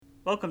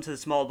Welcome to the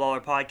Small Baller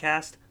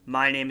Podcast.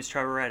 My name is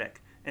Trevor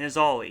Reddick, and as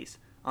always,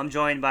 I'm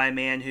joined by a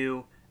man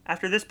who,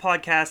 after this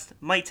podcast,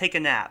 might take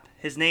a nap.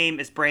 His name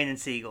is Brandon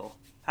Siegel.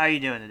 How are you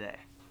doing today?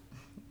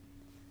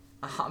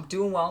 I'm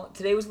doing well.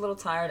 Today was a little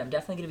tired. I'm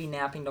definitely going to be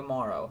napping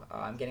tomorrow.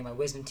 I'm getting my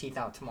wisdom teeth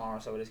out tomorrow,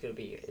 so it's going to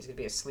be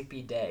a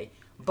sleepy day.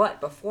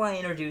 But before I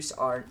introduce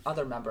our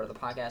other member of the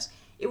podcast,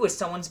 it was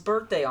someone's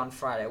birthday on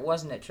Friday,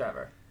 wasn't it,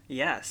 Trevor?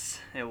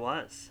 Yes, it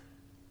was.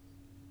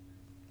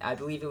 I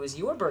believe it was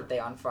your birthday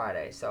on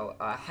Friday. So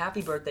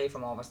happy birthday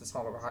from all of us, the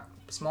Small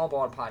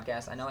Baller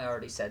Podcast. I know I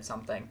already said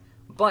something,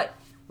 but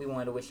we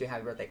wanted to wish you a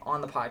happy birthday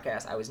on the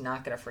podcast. I was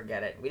not going to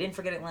forget it. We didn't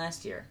forget it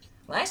last year.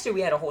 Last year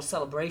we had a whole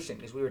celebration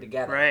because we were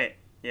together. Right.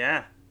 Yeah.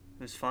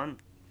 It was fun.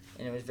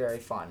 And it was very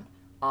fun.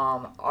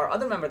 Our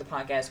other member of the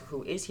podcast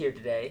who is here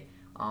today,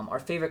 our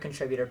favorite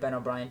contributor, Ben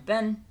O'Brien.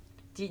 Ben,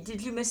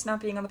 did you miss not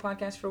being on the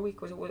podcast for a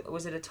week?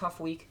 Was it a tough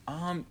week?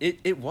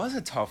 It was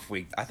a tough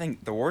week. I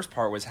think the worst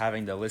part was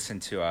having to listen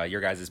to your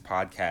guys'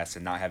 podcast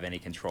and not have any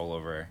control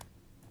over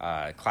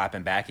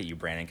clapping back at you,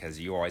 Brandon, because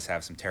you always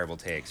have some terrible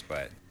takes.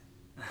 But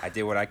I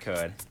did what I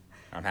could.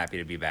 I'm happy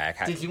to be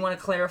back. Did you want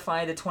to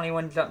clarify the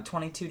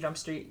 22 Jump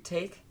Street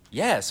take?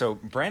 Yeah, so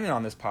Brandon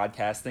on this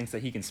podcast thinks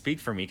that he can speak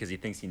for me because he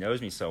thinks he knows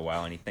me so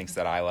well, and he thinks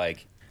that I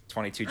like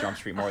 22 Jump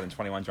Street more than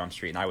 21 Jump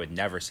Street, and I would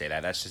never say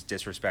that. That's just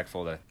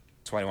disrespectful to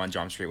 21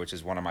 Jump Street, which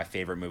is one of my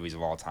favorite movies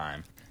of all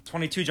time.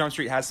 22 Jump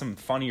Street has some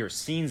funnier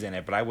scenes in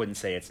it, but I wouldn't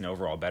say it's an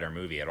overall better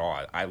movie at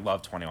all. I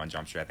love 21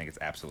 Jump Street. I think it's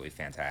absolutely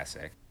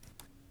fantastic.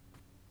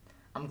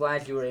 I'm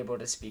glad you were able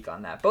to speak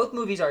on that. Both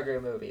movies are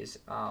great movies.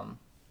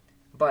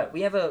 But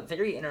we have a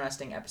very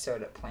interesting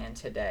episode planned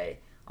today.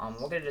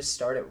 We're going to just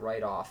start it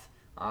right off,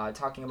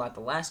 talking about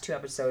the last two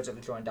episodes of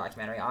the Jordan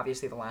documentary.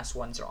 Obviously, the last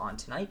ones are on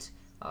tonight,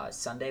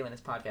 Sunday when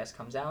this podcast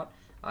comes out.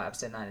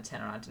 Episode 9 and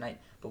 10 are on tonight.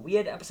 But we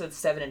had episodes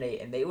 7 and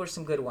 8, and they were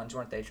some good ones,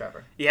 weren't they,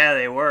 Trevor? Yeah,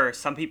 they were.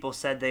 Some people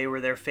said they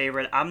were their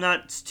favorite. I'm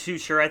not too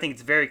sure. I think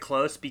it's very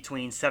close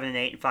between 7 and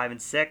 8 and 5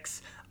 and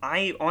 6.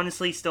 I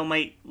honestly still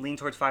might lean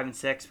towards 5 and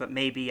 6, but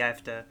maybe I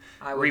have to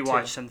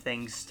rewatch some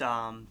things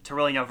to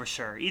really know for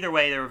sure. Either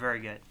way, they were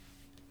very good.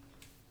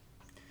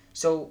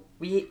 So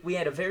we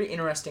had a very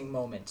interesting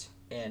moment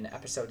in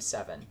episode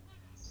 7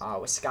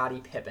 with Scottie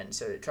Pippen.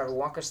 So Trevor,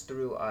 walk us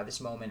through this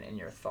moment and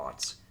your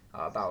thoughts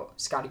about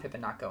Scottie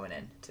Pippen not going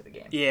into the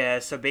game. Yeah,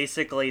 so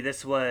basically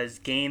this was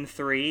Game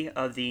 3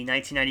 of the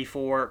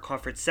 1994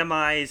 conference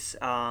semis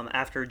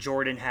after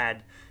Jordan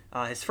had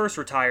his first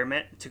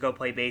retirement to go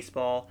play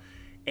baseball.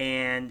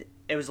 And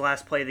it was the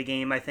last play of the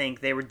game, I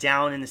think. They were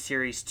down in the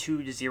series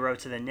 2-0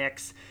 to the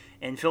Knicks.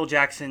 And Phil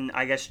Jackson,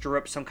 I guess, drew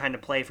up some kind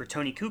of play for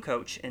Tony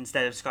Kukoc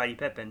instead of Scottie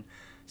Pippen.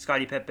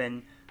 Scottie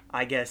Pippen,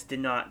 I guess, did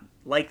not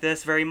like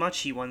this very much.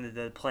 He wanted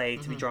the play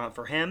to be drawn up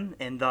for him.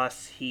 And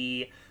thus,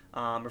 he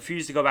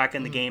refused to go back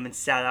in the game and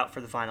sat out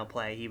for the final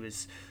play. He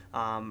was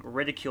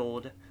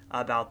ridiculed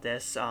about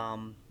this,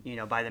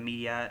 by the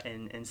media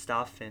and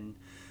stuff. And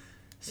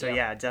so,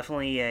 yeah,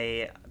 definitely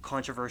a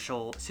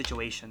controversial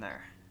situation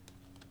there.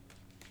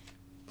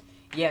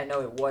 Yeah,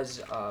 no, it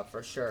was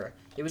for sure.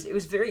 It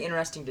was very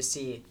interesting to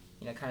see,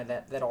 kind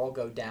of that all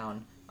go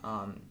down,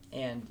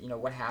 and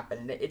what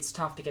happened. And it's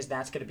tough because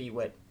that's going to be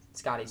what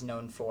Scottie's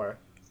known for.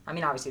 I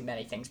mean, obviously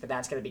many things, but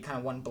that's going to be kind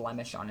of one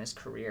blemish on his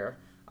career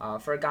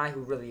for a guy who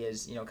really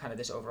is, kind of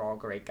this overall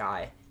great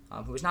guy,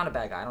 who was not a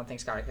bad guy. I don't think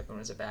Scottie Pippen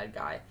was a bad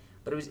guy,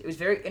 but it was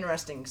very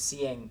interesting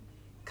seeing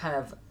kind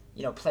of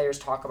players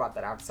talk about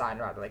that outside,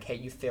 about like, hey,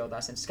 you failed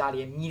us, and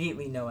Scottie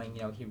immediately knowing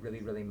he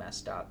really really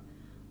messed up.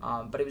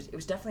 But it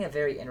was definitely a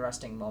very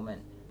interesting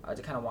moment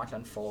to kind of watch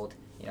unfold,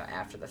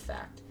 after the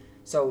fact.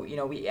 So,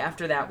 we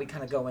after that we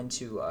kind of go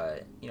into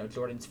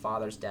Jordan's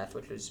father's death,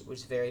 which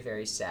was very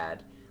very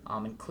sad,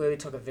 and clearly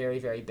took a very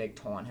very big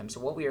toll on him. So,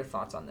 what were your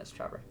thoughts on this,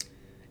 Trevor?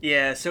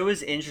 Yeah, so it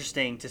was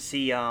interesting to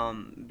see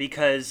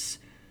because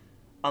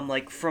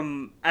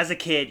from as a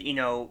kid,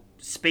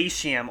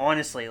 Space Jam,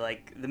 honestly,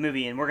 like the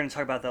movie, and we're going to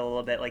talk about that a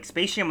little bit. Like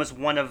Space Jam was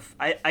one of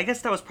I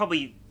guess that was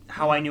probably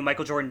how I knew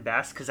Michael Jordan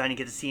best, because I didn't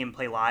get to see him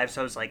play live.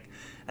 So I was like,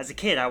 as a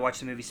kid, I watched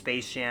the movie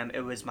Space Jam.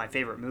 It was my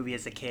favorite movie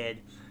as a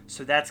kid.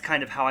 So that's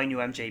kind of how I knew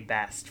MJ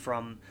best,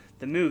 from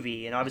the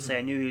movie. And obviously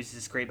I knew he was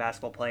this great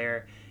basketball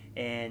player.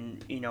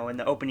 And, in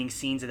the opening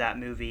scenes of that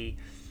movie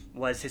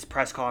was his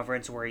press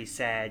conference where he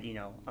said, I'm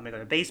going to go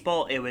to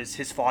baseball. It was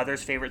his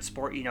father's favorite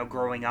sport,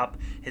 growing up.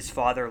 His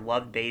father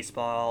loved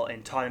baseball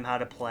and taught him how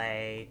to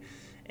play.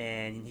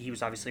 And he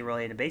was obviously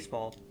really into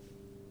baseball.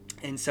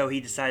 And so he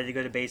decided to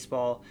go to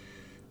baseball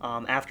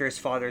after his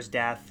father's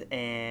death.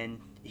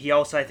 And he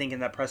also, I think in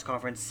that press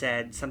conference,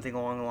 said something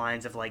along the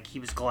lines of like he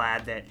was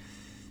glad that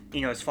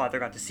his father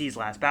got to see his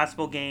last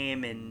basketball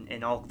game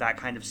and all that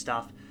kind of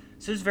stuff.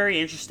 So it was very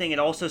interesting. It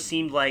also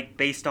seemed like,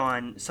 based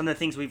on some of the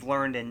things we've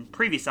learned in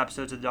previous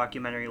episodes of the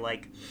documentary,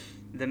 like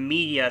the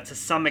media to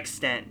some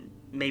extent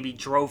maybe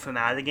drove him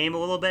out of the game a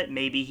little bit.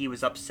 Maybe he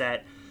was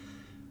upset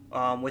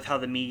with how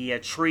the media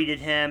treated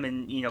him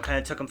and kind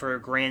of took him for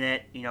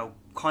granted,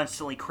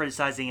 constantly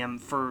criticizing him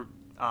for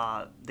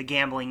the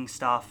gambling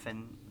stuff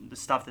and the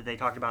stuff that they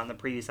talked about in the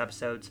previous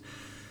episodes.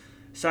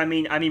 So I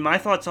mean, my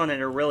thoughts on it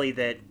are really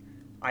that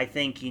I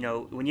think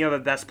when you have a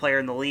best player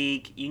in the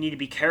league, you need to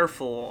be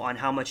careful on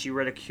how much you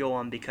ridicule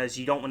him because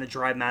you don't want to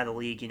drive him out of the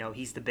league.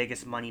 He's the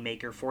biggest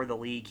moneymaker for the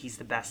league. He's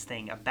the best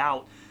thing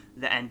about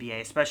the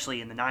NBA, especially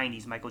in the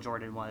 '90s. Michael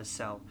Jordan was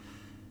so.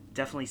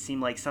 Definitely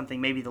seemed like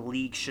something maybe the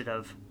league should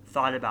have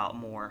thought about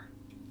more.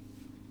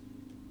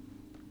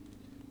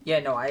 Yeah,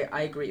 no,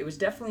 I agree. It was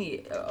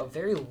definitely a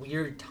very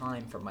weird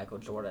time for Michael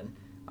Jordan.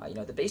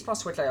 The baseball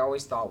switch I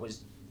always thought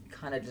was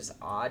kind of just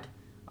odd.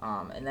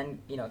 And then,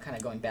 kind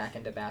of going back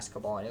into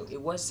basketball, and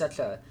it was such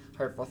a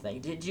hurtful thing.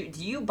 Do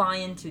you buy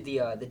into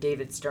the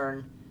David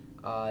Stern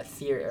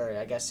theory, or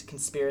I guess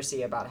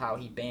conspiracy about how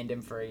he banned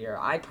him for a year?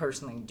 I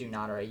personally do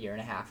not, or a year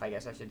and a half, I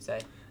guess I should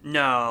say.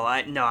 No,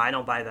 I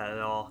don't buy that at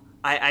all.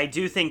 I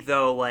do think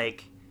though,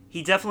 like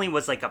he definitely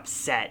was like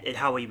upset at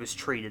how he was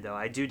treated though.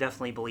 I do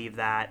definitely believe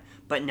that.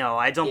 But no,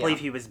 I don't believe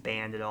he was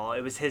banned at all.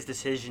 It was his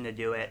decision to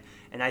do it,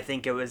 and I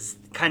think it was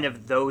kind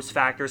of those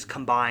factors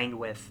combined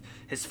with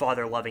his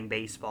father loving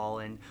baseball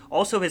and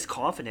also his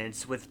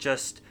confidence with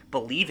just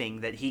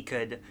believing that he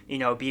could,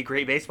 be a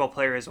great baseball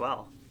player as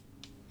well.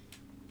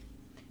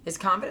 His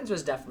confidence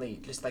was definitely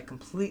just like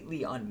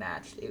completely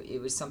unmatched. It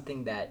was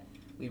something that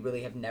we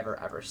really have never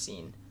ever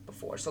seen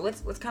before. So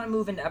let's kind of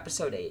move into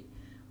episode 8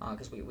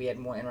 because we had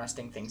more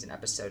interesting things in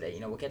episode 8.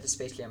 We'll get to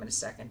Space Jam in a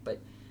second, but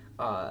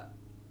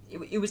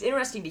it was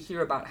interesting to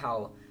hear about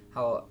how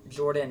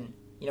Jordan,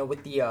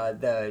 with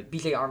the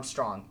B.J.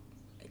 Armstrong,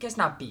 I guess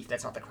not beef,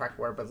 that's not the correct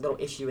word, but little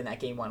issue in that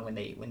game 1 when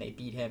they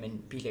beat him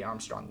and B.J.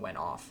 Armstrong went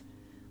off.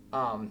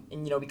 And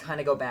we kind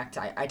of go back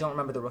to I don't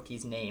remember the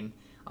rookie's name.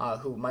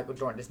 Who Michael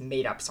Jordan just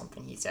made up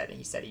something he said, and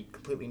he said he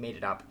completely made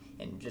it up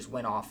and just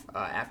went off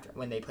after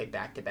when they played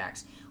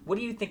back-to-backs. What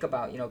do you think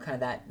about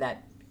kind of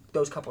that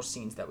those couple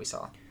scenes that we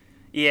saw?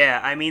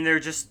 Yeah, I mean they're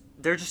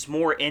just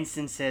more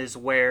instances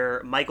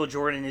where Michael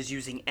Jordan is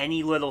using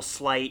any little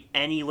slight,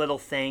 any little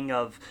thing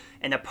of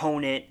an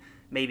opponent.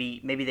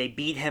 Maybe they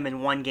beat him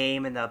in one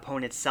game and the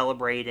opponent's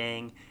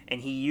celebrating,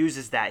 and he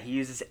uses that. He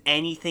uses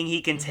anything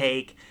he can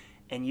take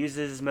and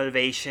uses his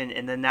motivation,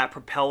 and then that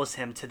propels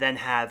him to then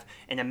have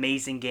an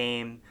amazing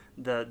game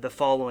the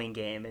following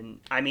game. And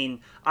I mean,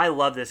 I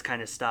love this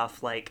kind of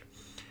stuff. Like,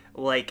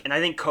 and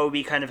I think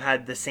Kobe kind of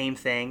had the same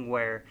thing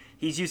where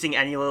he's using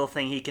any little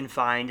thing he can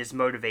find as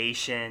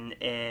motivation,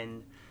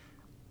 and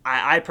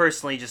I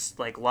personally just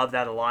like love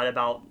that a lot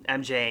about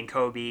MJ and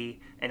Kobe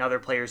and other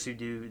players who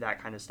do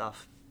that kind of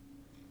stuff.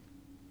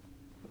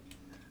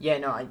 Yeah,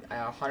 no, I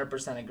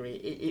 100% agree.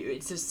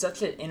 It's just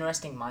such an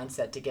interesting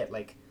mindset to get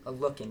like a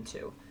look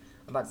into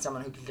about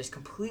someone who can just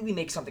completely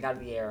make something out of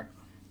the air.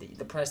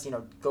 The press,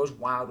 goes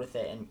wild with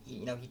it, and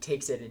he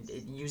takes it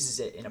and uses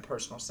it in a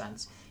personal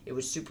sense. It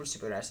was super,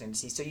 super interesting to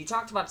see. So you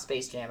talked about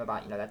Space Jam,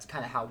 about that's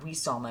kind of how we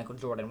saw Michael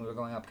Jordan when we were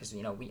growing up, because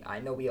I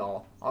know we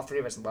all three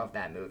of us loved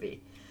that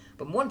movie.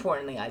 But more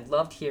importantly, I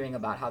loved hearing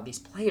about how these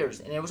players,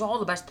 and it was all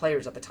the best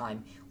players at the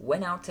time,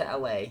 went out to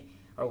L.A.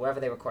 or wherever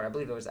they recorded, I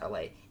believe it was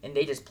L.A., and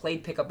they just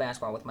played pickup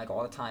basketball with Michael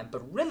all the time.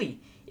 But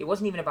really, it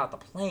wasn't even about the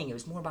playing. It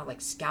was more about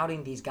like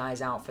scouting these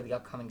guys out for the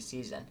upcoming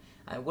season.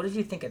 What did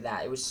you think of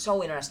that? It was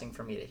so interesting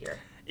for me to hear.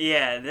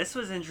 Yeah, this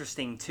was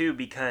interesting too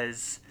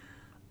because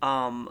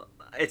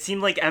it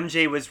seemed like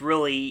MJ was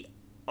really,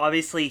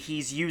 obviously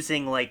he's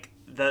using like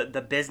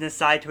the business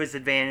side to his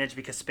advantage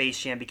because Space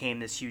Jam became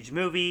this huge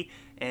movie,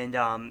 and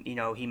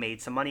he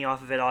made some money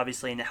off of it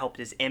obviously, and it helped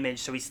his image.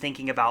 So he's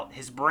thinking about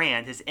his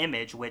brand, his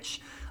image,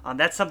 which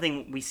that's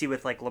something we see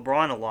with like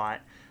LeBron a lot.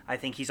 I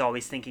think he's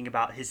always thinking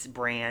about his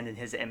brand and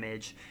his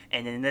image,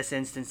 and in this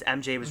instance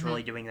MJ was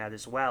really doing that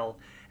as well.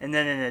 And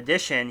then in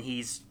addition,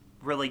 he's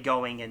really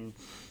going,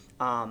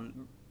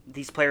 and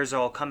these players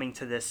are all coming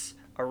to this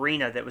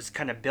arena that was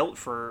kind of built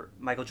for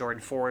Michael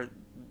Jordan for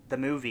the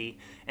movie,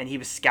 and he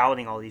was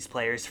scouting all these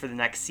players for the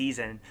next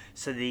season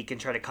so that he can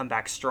try to come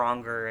back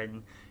stronger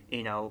and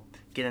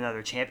get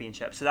another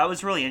championship. So that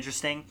was really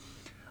interesting.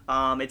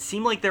 It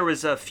seemed like there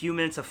was a few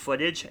minutes of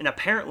footage, and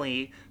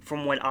apparently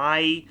from when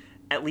I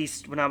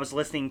was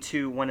listening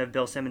to one of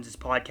Bill Simmons'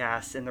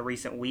 podcasts in the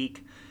recent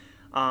week,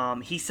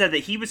 he said that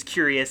he was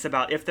curious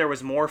about if there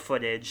was more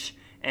footage,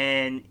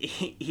 and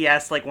he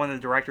asked like one of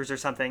the directors or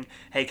something,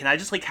 hey, can I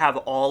just like have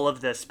all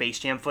of the Space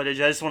Jam footage?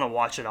 I just want to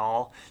watch it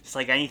all, just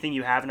like anything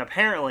you have. And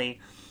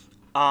apparently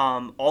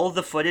all of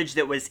the footage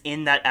that was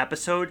in that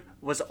episode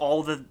was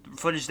all the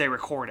footage they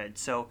recorded.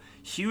 So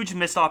huge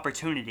missed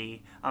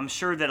opportunity. I'm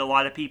sure that a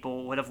lot of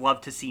people would have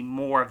loved to see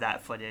more of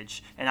that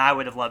footage, and I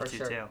would have loved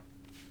to too.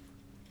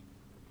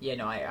 Yeah,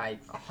 no, I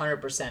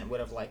 100% would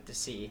have liked to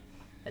see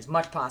as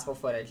much possible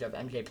footage of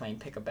MJ playing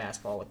pickup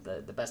basketball with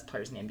the best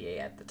players in the NBA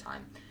at the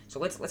time. So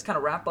let's kind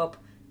of wrap up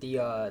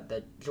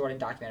the Jordan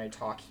documentary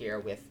talk here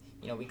with,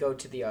 we go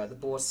to the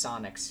Bulls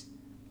Sonics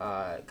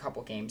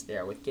couple games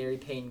there with Gary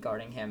Payton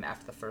guarding him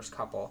after the first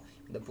couple.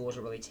 The Bulls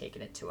are really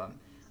taking it to him.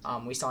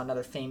 We saw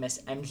another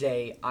famous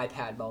MJ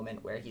iPad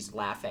moment where he's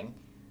laughing.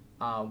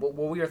 What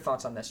were your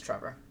thoughts on this,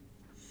 Trevor?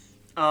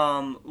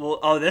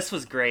 This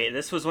was great.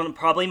 This was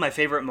probably my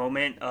favorite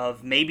moment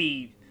of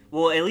maybe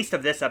Well, at least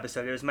of this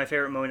episode, it was my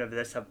favorite moment of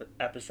this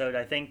episode,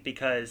 I think,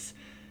 because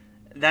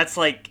that's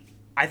like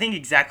I think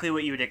exactly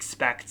what you would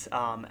expect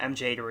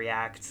MJ to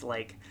react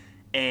like,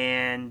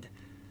 and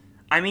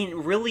I mean,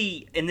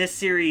 really in this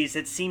series,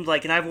 it seemed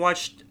like, and I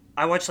watched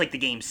like the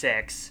game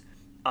six,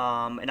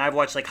 and I've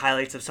watched like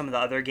highlights of some of the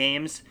other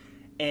games,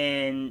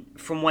 and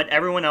from what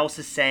everyone else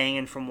is saying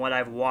and from what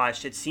I've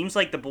watched, it seems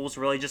like the Bulls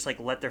really just like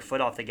let their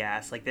foot off the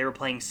gas. Like they were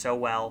playing so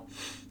well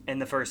in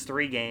the first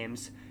three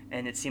games,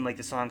 and it seemed like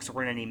the Sonics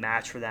weren't any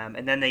match for them,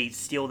 and then they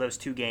steal those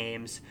two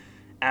games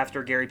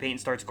after Gary Payton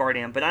starts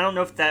guarding him. But I don't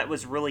know if that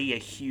was really a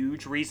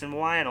huge reason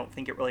why. I don't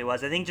think it really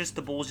was. I think just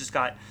the Bulls just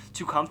got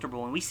too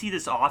comfortable. And we see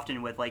this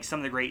often with like some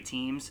of the great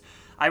teams.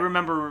 I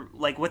remember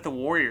like with the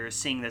Warriors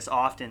seeing this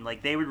often.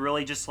 Like they would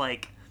really just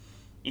like,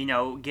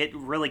 get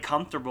really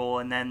comfortable,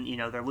 and then,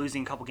 they're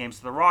losing a couple games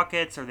to the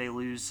Rockets, or they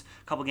lose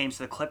a couple games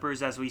to the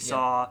Clippers, as we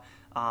saw,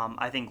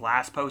 I think,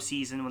 last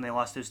postseason when they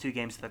lost those two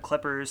games to the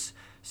Clippers.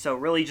 So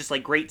really just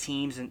like great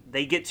teams, and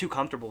they get too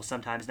comfortable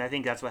sometimes, and I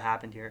think that's what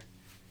happened here.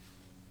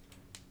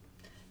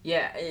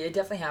 Yeah, it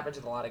definitely happens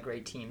with a lot of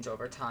great teams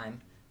over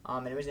time.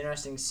 And it was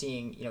interesting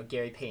seeing,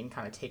 Gary Payton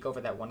kind of take over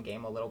that one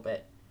game a little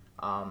bit,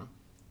 and,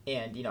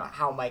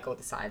 how Michael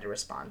decided to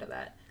respond to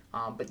that.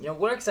 But,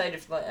 we're excited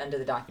for the end of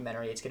the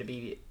documentary. It's going to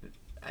be,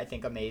 I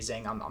think,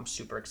 amazing. I'm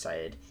super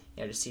excited,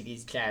 to see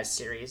these Jazz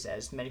series,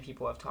 as many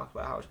people have talked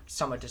about how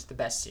some are just the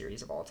best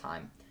series of all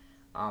time.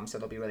 So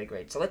they'll be really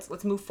great. So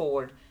let's move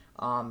forward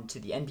to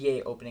the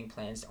NBA opening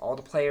plans. All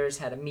the players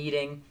had a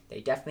meeting.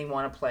 They definitely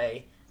want to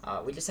play.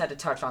 We just had to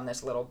touch on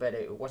this a little bit.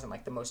 It wasn't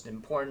like the most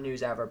important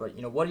news ever, but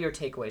what are your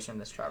takeaways from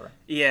this, Trevor?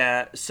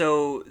 Yeah,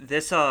 so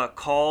this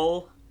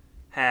call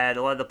had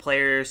a lot of the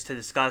players to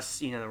discuss,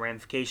 the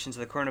ramifications of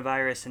the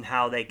coronavirus and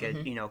how they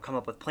could, come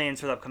up with plans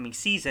for the upcoming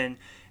season.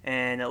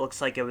 And it looks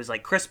like it was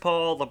like Chris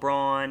Paul,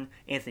 LeBron,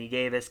 Anthony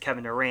Davis,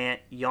 Kevin Durant,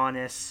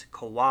 Giannis,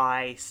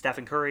 Kawhi,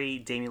 Stephen Curry,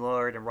 Damian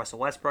Lillard, and Russell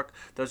Westbrook.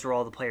 Those were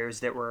all the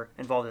players that were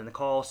involved in the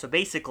call. So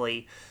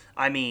basically,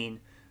 I mean,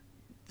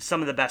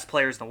 some of the best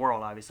players in the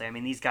world, obviously. I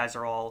mean, these guys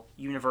are all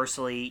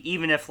universally,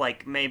 even if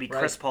like maybe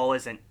Chris Paul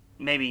isn't,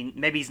 maybe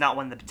he's not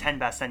one of the 10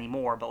 best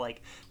anymore, but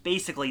like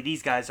basically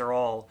these guys are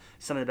all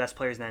some of the best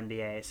players in the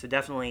NBA. So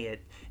definitely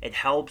it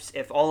helps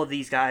if all of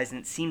these guys, and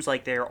it seems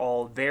like they're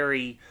all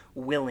very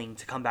willing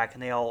to come back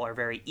and they all are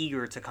very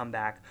eager to come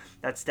back.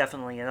 That's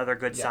definitely another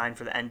good sign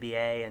for the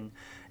NBA, and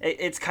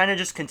it's kind of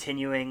just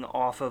continuing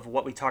off of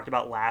what we talked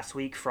about last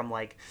week from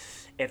like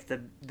if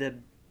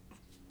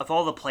if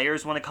all the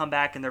players want to come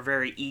back and they're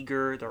very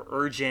eager, they're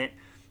urgent,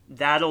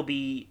 that'll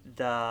be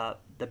the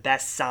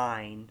best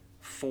sign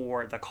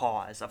for the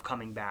cause of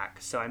coming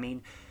back. So, I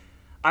mean,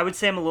 I would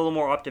say I'm a little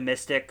more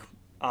optimistic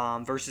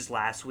versus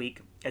last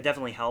week. It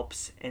definitely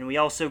helps. And we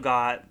also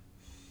got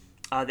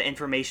the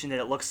information that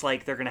it looks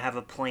like they're going to have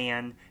a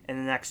plan in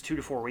the next 2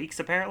 to 4 weeks,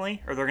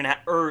 apparently. Or they're going to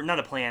or not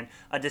a plan,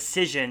 a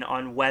decision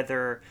on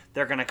whether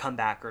they're going to come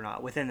back or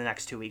not within the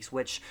next 2 weeks,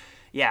 which,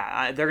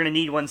 they're going to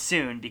need one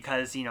soon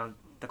because,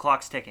 the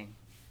clock's ticking.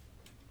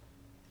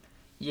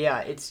 Yeah,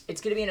 it's going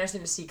to be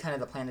interesting to see kind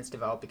of the plan that's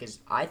developed, because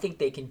I think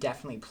they can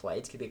definitely play.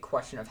 It's going to be a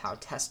question of how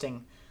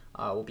testing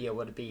will be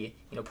able to be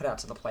put out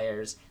to the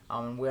players,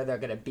 and where they're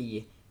going to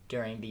be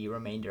during the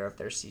remainder of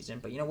their season.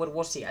 But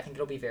we'll see. I think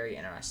it'll be very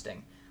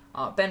interesting.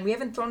 Ben, we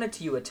haven't thrown it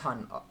to you a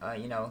ton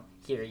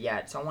here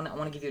yet, so I want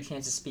to give you a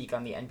chance to speak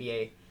on the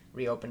NBA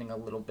reopening a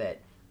little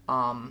bit.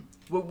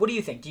 What do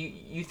you think? Do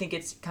you think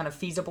it's kind of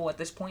feasible at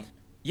this point?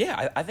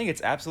 Yeah, I think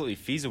it's absolutely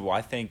feasible.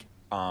 I think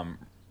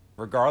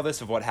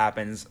regardless of what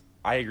happens,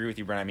 I agree with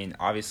you, Brent. I mean,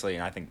 obviously,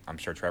 and I'm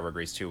sure Trevor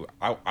agrees too.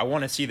 I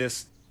want to see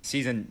this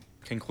season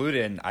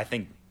concluded, and I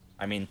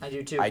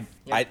do too.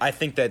 I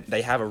think that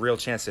they have a real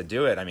chance to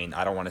do it. I mean,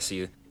 I don't want to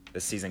see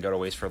this season go to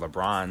waste for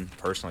LeBron,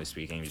 personally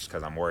speaking, just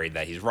because I'm worried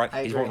that he's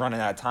running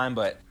out of time.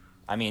 But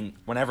I mean,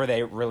 whenever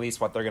they release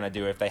what they're going to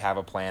do, if they have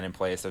a plan in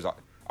place,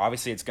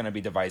 obviously it's going to be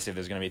divisive.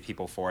 There's going to be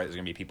people for it. There's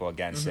going to be people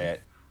against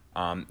it.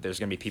 There's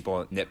going to be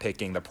people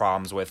nitpicking the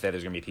problems with it.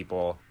 There's going to be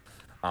people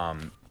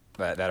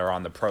that are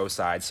on the pro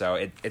side. So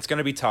it's going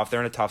to be tough. They're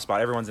in a tough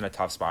spot. Everyone's in a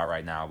tough spot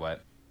right now.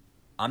 But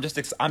I'm just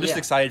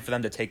excited for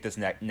them to take this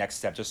next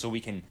step, just so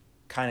we can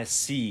kind of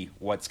see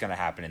what's going to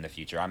happen in the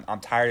future. I'm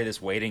tired of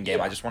this waiting game.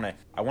 Yeah.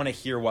 I want to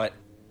hear what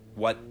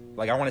I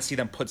want to see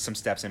them put some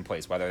steps in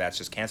place, whether that's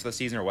just cancel the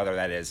season or whether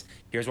that is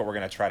here's what we're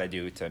going to try to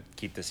do to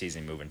keep the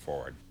season moving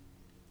forward.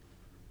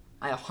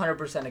 I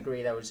 100%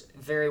 agree. That was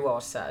very well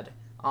said.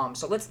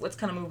 So let's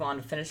kind of move on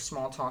to finish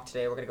small talk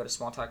today. We're going to go to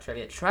small talk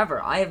trivia.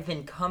 Trevor, I have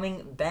been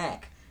coming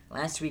back.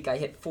 Last week I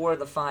hit 4 of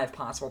the 5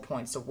 possible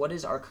points. So what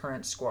is our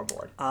current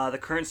scoreboard? The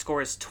current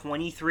score is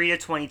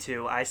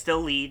 23-22. I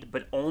still lead,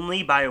 but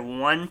only by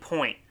 1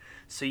 point.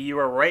 So you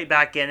are right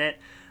back in it.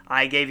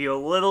 I gave you a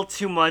little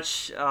too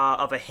much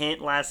of a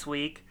hint last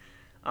week,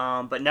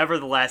 but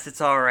nevertheless, it's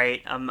all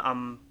right.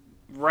 I'm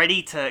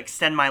ready to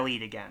extend my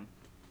lead again.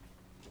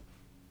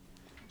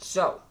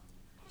 So,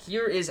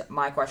 here is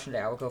my question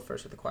today. I will go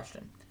first with the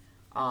question.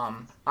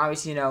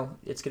 Obviously,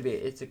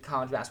 it's a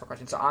college basketball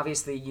question. So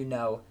obviously,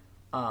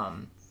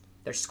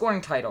 their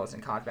scoring titles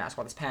in college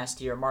basketball. This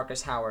past year,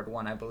 Marcus Howard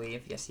won, I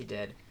believe. Yes, he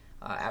did.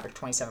 Averaged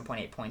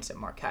 27.8 points at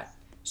Marquette.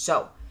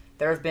 So,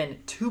 there have been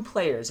 2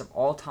 players of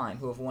all time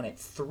who have won it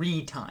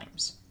 3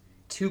 times.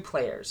 2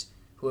 players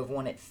who have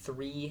won it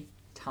 3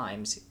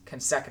 times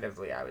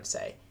consecutively, I would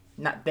say.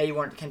 Not they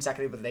weren't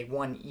consecutive, but they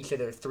won each of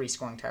their 3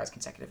 scoring titles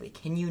consecutively.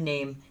 Can you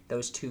name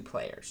those 2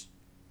 players?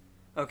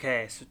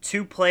 Okay, so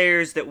 2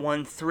 players that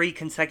won 3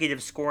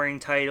 consecutive scoring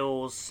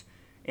titles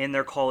in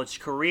their college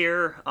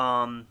career.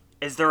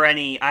 Is there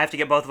any? I have to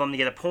get both of them to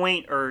get a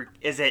point, or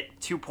is it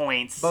 2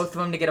 points? Both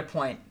of them to get a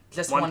point.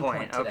 Just 1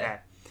 point today. Okay.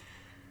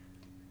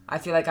 I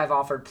feel like I've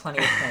offered plenty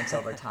of points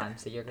over time,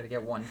 so you're going to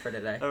get 1 for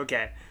today.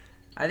 Okay.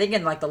 I think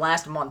in the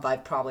last month,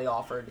 I've probably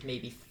offered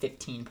maybe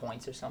 15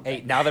 points or something.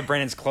 Hey, now that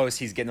Brandon's close,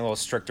 he's getting a little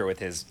stricter with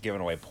his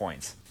giving away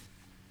points.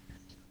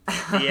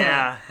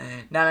 Yeah.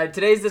 No,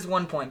 today's this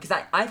 1 point,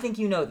 because I think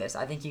you know this.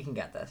 I think you can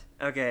get this.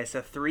 Okay,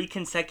 so 3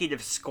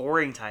 consecutive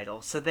scoring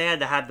titles. So they had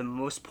to have the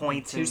most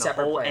points 2 in the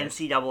separate whole players.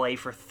 NCAA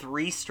for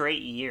 3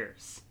 straight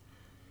years.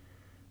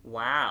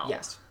 Wow.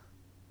 Yes.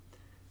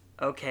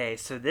 Okay,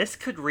 so this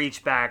could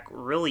reach back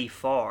really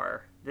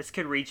far. This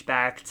could reach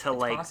back to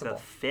possible.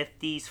 the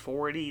 50s,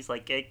 40s,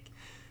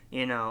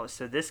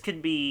 so this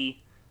could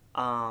be,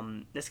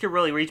 this could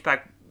really reach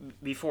back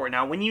before.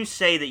 Now, when you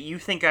say that you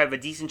think I have a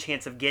decent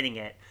chance of getting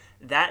it,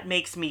 that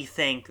makes me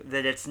think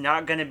that it's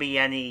not going to be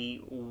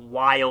any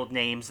wild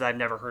names that I've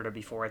never heard of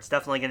before. It's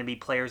definitely going to be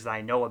players that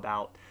I know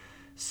about.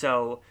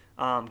 So,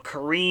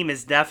 Kareem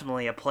is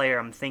definitely a player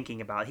I'm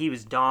thinking about. He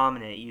was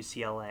dominant at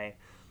UCLA.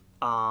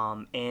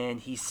 And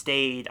he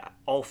stayed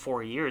all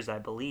 4 years, I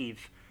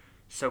believe.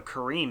 So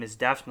Kareem is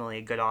definitely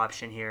a good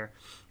option here.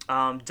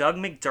 Doug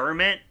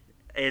McDermott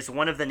is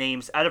one of the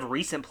names out of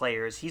recent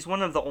players. He's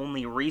one of the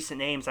only recent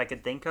names I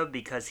could think of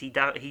because he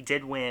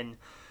did win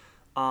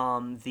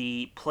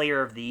the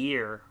Player of the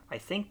Year, I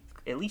think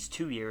at least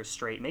 2 years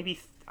straight. Maybe,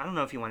 I don't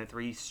know if he won it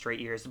 3 straight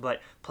years,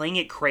 but playing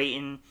at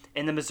Creighton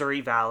in the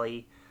Missouri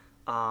Valley.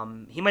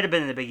 He might have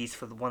been in the Big East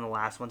for one of the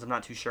last ones, I'm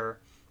not too sure.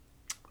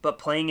 But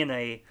playing in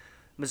a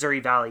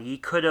Missouri Valley, he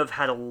could have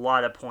had a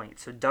lot of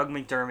points. So Doug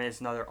McDermott is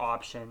another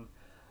option.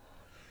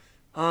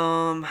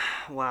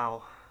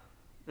 Wow.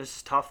 This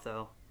is tough,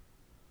 though.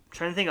 I'm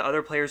trying to think of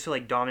other players who,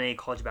 dominate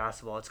college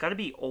basketball. It's got to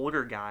be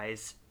older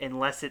guys,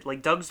 unless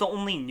Doug's the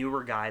only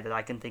newer guy that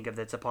I can think of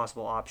that's a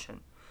possible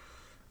option.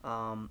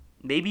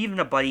 Maybe even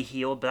a Buddy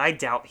Hield, but I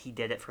doubt he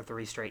did it for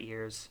 3 straight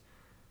years.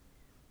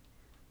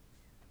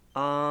 You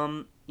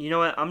know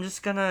what?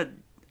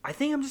 I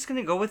think I'm just going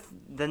to go with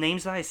the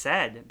names that I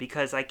said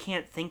because I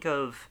can't think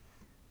of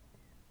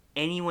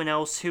anyone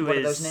else who What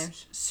is are those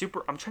names?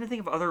 super. I'm trying to think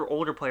of other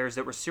older players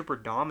that were super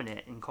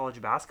dominant in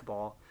college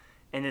basketball,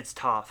 and it's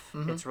tough.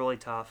 Mm-hmm. It's really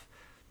tough.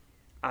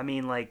 I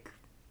mean,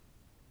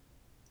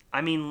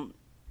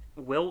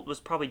 Wilt was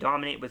probably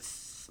dominant with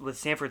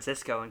San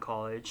Francisco in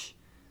college,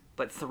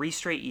 but 3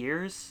 straight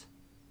years?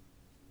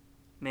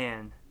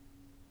 Man.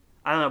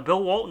 I don't know.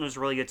 Bill Walton was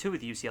really good too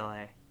with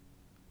UCLA.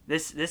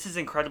 This is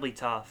incredibly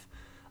tough.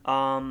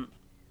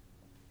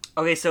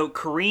 Okay, so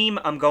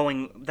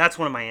Kareem, that's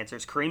one of my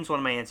answers. Kareem's one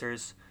of my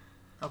answers.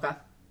 Okay.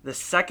 The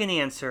second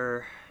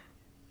answer,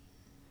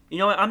 you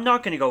know what? I'm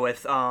not going to go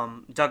with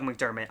Doug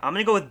McDermott. I'm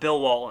going to go with Bill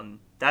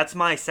Walton. That's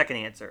my second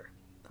answer.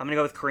 I'm going to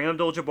go with Kareem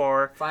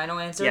Abdul-Jabbar. Final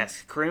answer?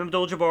 Yes, Kareem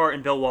Abdul-Jabbar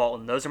and Bill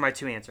Walton. Those are my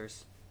 2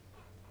 answers.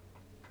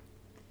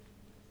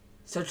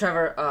 So,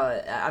 Trevor,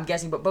 I'm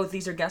guessing, but both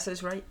these are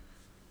guesses, right?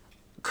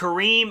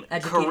 Kareem,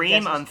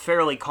 guesses? I'm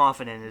fairly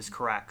confident is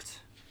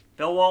correct.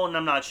 Bill Walton,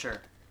 I'm not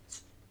sure.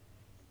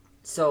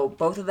 So,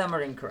 both of them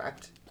are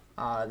incorrect.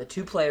 The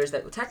 2 players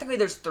technically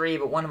there's 3,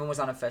 but one of them was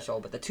unofficial.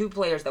 But the 2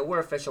 players that were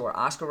official were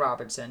Oscar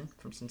Robertson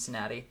from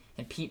Cincinnati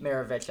and Pete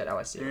Maravich at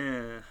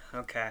LSU.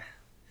 Okay.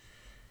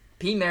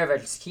 Pete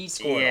Maravich, he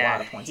scored a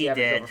lot of points. He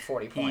averaged over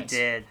 40 points. He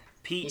did.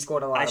 Pete, He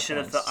scored a lot of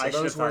points.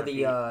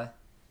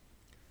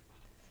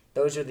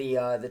 Those are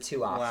the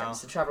 2 options. Wow.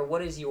 So, Trevor,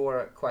 what is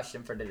your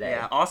question for today?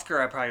 Yeah,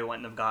 Oscar I probably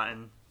wouldn't have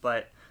gotten,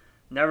 but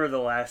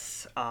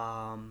nevertheless,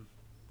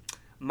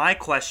 my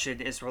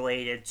question is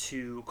related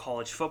to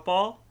college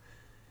football.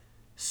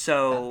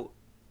 So,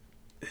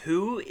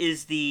 who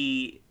is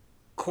the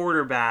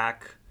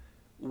quarterback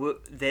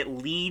that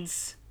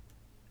leads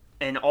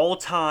an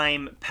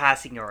all-time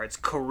passing yards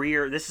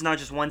career? This is not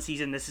just one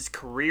season. This is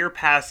career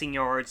passing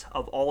yards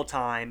of all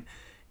time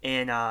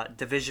in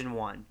Division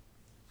I.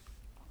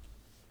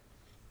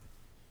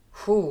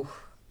 Whew.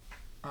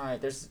 All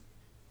right, this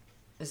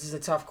is a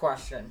tough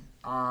question.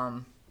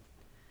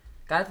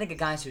 Gotta think of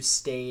guys who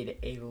stayed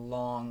a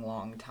long,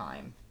 long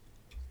time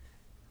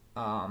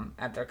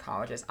at their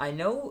colleges.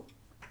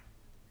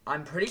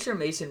 I'm pretty sure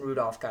Mason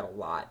Rudolph got a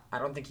lot. I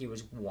don't think he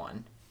was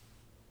one.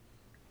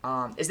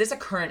 Is this a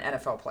current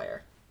NFL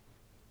player?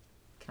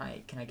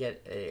 Can I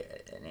get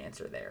an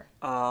answer there?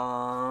 You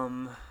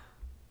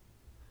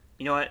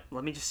know what?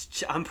 Let me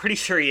just. I'm pretty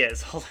sure he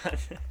is. Hold on.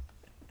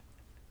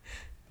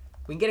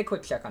 We can get a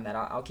quick check on that.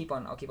 I'll keep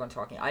on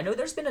talking. I know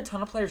there's been a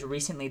ton of players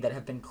recently that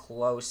have been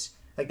close,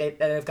 that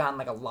have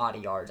gotten a lot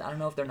of yards. I don't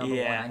know if they're number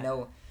one. I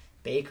know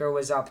Baker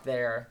was up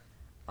there.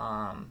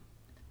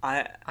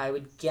 I I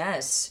would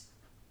guess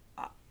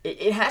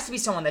it has to be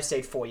someone that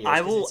stayed 4 years.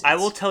 I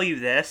will tell you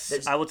this.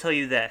 there's- I will tell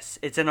you this.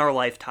 It's in our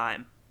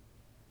lifetime.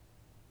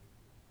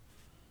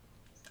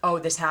 Oh,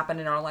 this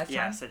happened in our lifetime?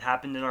 Yes, it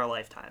happened in our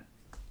lifetime.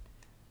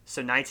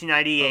 So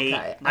 1998,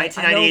 Okay.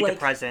 1998 I know, to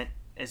present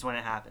is when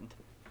it happened.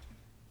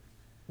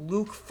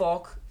 Luke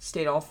Falk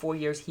stayed all 4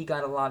 years. He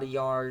got a lot of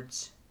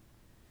yards.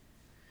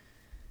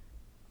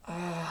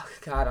 Oh,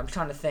 God, I'm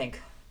trying to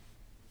think.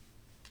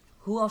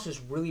 Who else is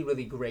really,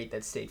 really great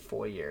that stayed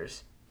 4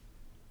 years?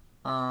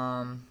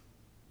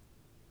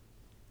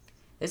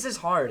 This is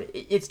hard.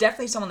 It's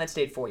definitely someone that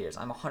stayed 4 years.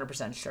 I'm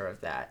 100% sure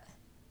of that.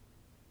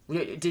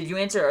 Did you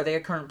answer, are they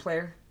a current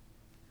player?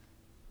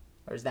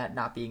 Or is that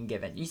not being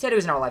given? You said it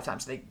was in our lifetime,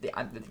 so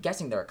I'm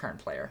guessing they're a current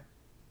player.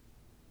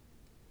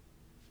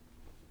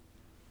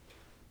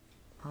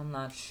 I'm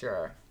not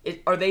sure.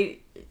 Are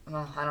they...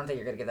 Well, I don't think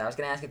you're going to give that. I was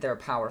going to ask if they're a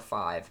Power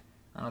 5.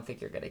 I don't think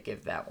you're going to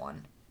give that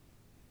one.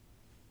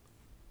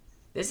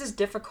 This is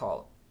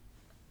difficult.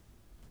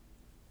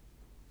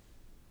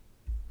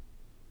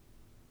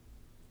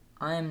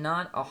 I am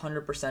not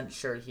 100%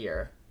 sure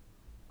here.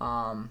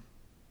 Trying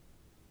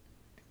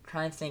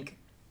to think.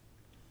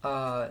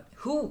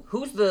 Who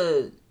was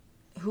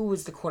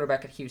the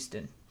quarterback at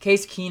Houston?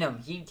 Case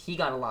Keenum. He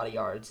got a lot of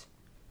yards.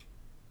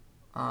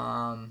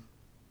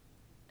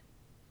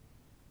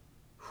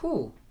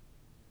 Who?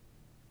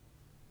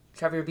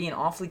 Trevor, you're being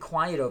awfully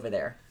quiet over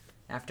there.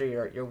 After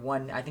your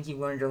one, I think you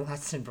learned your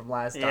lesson from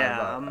last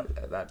time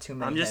about too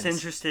many. I'm just hints.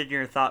 interested in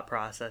your thought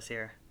process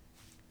here.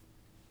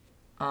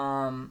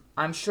 I'm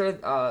sure.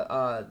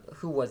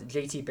 Who was it?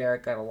 JT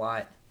Barrett got a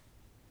lot.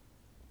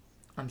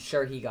 I'm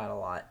sure he got a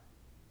lot.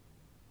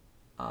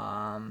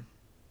 I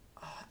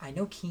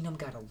know Keenum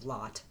got a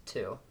lot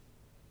too.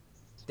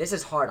 This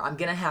is hard. I'm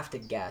gonna have to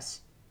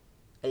guess.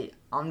 I'm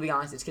gonna be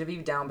honest. It's gonna be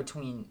down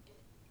between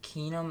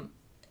Keenum.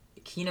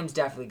 Keenum's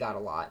definitely got a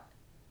lot,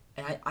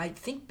 and I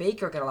think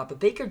Baker got a lot, but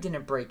Baker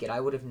didn't break it. I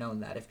would have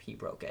known that if he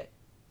broke it.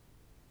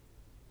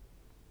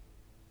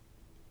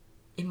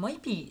 It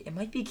might be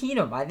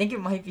Keenum. I think it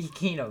might be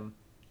Keenum.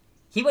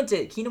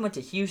 Keenum went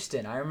to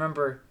Houston. I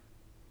remember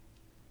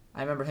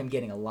him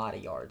getting a lot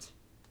of yards.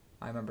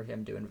 I remember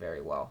him doing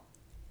very well.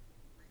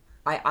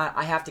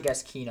 I have to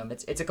guess Keenum.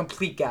 It's a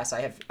complete guess.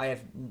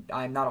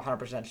 I'm not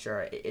 100%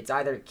 sure. It's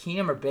either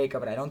Keenum or Baker,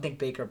 but I don't think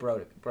Baker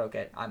broke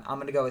it. I'm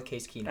gonna go with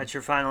Case Keenum. That's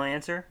your final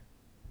answer?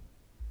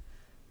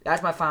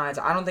 That's my final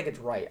answer. I don't think it's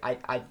right.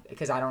 I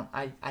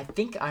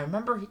think I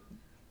remember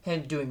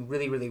him doing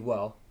really, really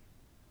well.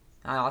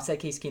 I'll say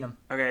Case Keenum.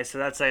 Okay, so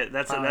that's a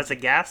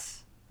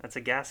guess. That's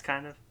a guess,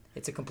 kind of.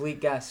 It's a complete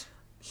guess.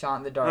 Shot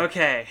in the dark.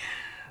 Okay,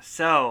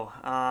 so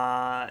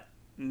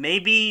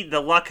maybe the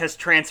luck has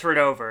transferred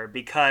over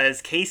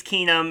because Case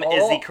Keenum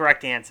is the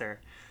correct answer.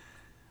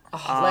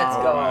 Oh, let's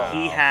go. Wow.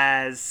 He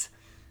has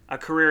a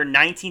career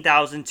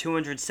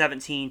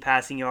 19,217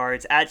 passing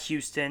yards at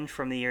Houston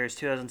from the years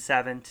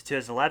 2007 to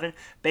 2011.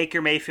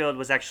 Baker Mayfield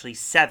was actually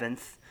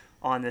 7th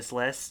on this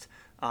list,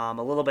 a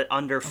little bit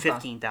under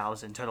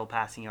 15,000 total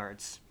passing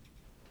yards.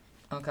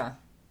 Okay.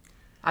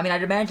 I mean,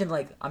 I'd imagine,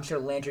 I'm sure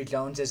Landry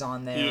Jones is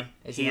on there.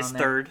 He is on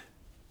there? 3rd.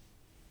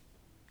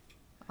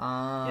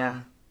 Yeah.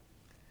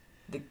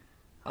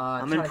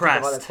 I'm trying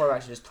impressed. To think of other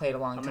quarterbacks who just played a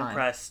long time. I'm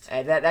impressed.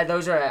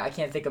 Those are, I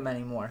can't think of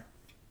many more.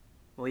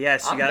 Well,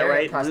 yes, you I'm got it very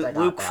right. impressed I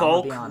got Luke that, I'm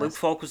Falk. gonna be honest. Luke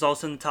Falk was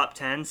also in the top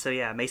 10. So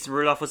yeah, Mason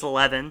Rudolph was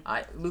 11.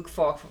 Luke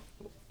Falk,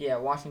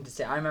 Washington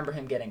State. I remember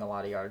him getting a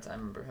lot of yards. I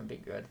remember him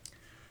being good.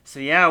 So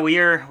yeah,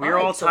 we're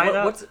all tied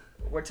up.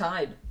 We're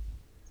tied.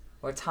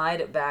 We're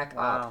tied back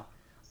up.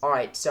 All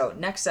right. So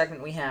next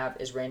segment we have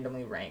is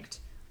randomly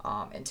ranked.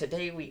 And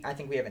today I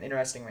think we have an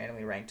interesting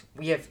randomly ranked.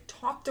 We have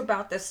talked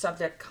about this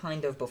subject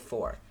kind of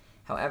before.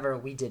 However,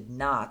 we did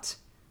not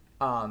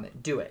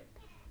do it.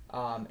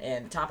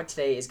 And the topic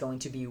today is going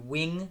to be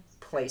wing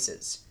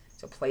places.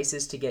 So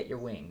places to get your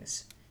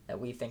wings that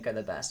we think are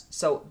the best.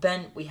 So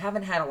Ben, we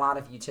haven't had a lot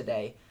of you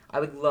today. I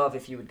would love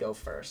if you would go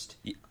first.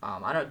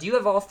 I don't. Do you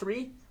have all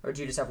three, or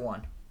do you just have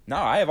one? No,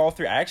 I have all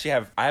three. I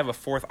have a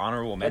fourth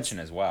honorable mention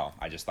as well.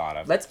 I just thought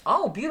of.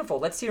 Oh, beautiful.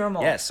 Let's hear them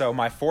all. Yeah, so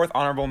my fourth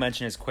honorable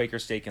mention is Quaker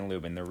Steak and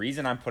Lube. And the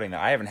reason I'm putting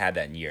that, I haven't had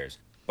that in years.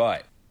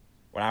 But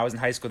when I was in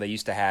high school, they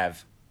used to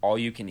have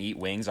all-you-can-eat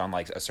wings on,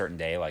 a certain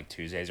day, like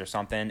Tuesdays or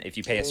something, if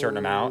you pay a certain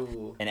amount.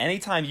 And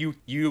anytime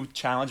you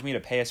challenge me to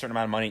pay a certain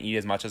amount of money and eat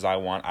as much as I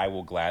want, I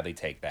will gladly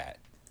take that.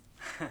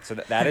 So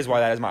that is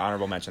why that is my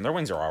honorable mention. Their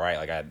wings are all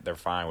right. They're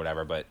fine,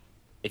 whatever. But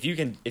if you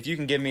can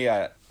give me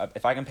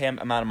if I can pay an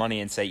amount of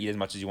money and say eat as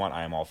much as you want,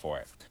 I am all for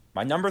it.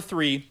 My number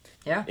 3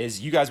 is,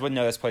 you guys wouldn't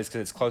know this place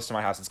because it's close to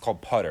my house. It's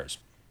called Putters.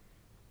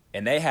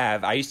 And they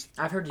have,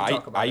 I've heard you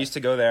talk about it. I used to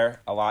go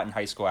there a lot in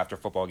high school after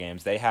football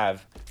games. They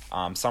have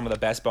some of the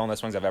best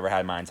boneless wings I've ever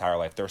had in my entire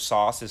life. Their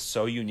sauce is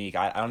so unique.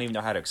 I don't even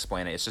know how to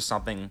explain it. It's just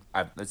something,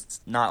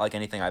 it's not like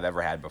anything I've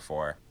ever had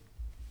before.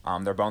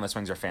 Their boneless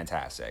wings are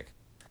fantastic.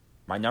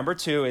 My number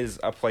 2 is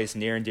a place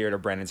near and dear to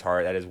Brandon's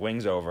heart. That is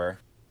Wings Over.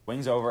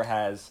 Wings Over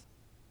has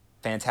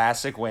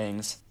fantastic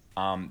wings.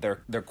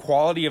 their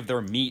quality of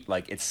their meat,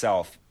 like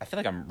itself. I feel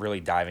like I'm really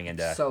diving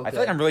into. So I feel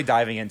like good. I'm really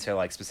diving into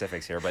like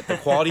specifics here, but the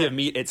quality of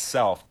meat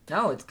itself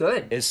No, it's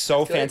good. is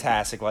so It's good.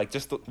 fantastic. Like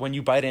just when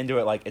you bite into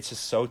it, like it's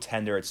just so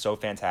tender. It's so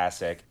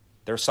fantastic.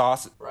 Their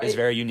sauce Right. is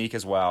very unique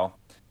as well.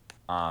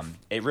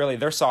 It really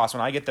their sauce.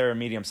 When I get their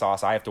medium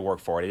sauce, I have to work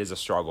for it. It is a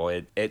struggle.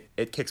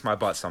 It kicks my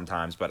butt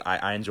sometimes, but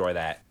I enjoy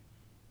that.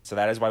 So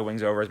that is why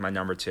Wings Over is my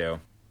number 2.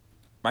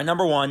 My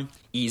number 1,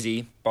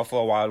 easy,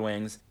 Buffalo Wild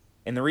Wings.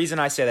 And the reason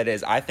I say that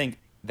is I think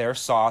their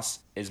sauce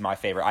is my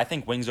favorite. I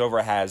think Wings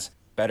Over has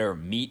better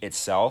meat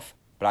itself,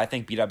 but I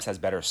think B-Dubs has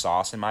better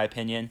sauce in my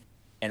opinion.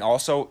 And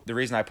also the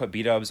reason I put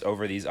B-Dubs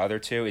over these other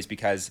 2 is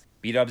because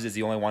B-Dubs is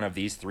the only one of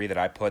these 3 that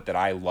I put that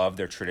I love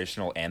their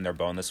traditional and their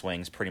boneless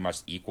wings pretty much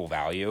equal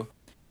value.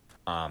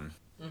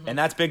 And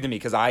that's big to me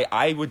because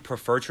I would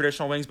prefer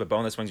traditional wings, but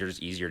boneless wings are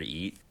just easier to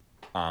eat.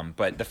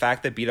 But the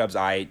fact that B-Dubs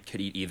I could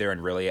eat either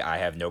and really I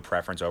have no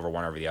preference over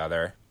one over the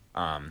other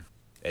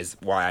is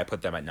why I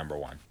put them at number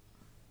 1.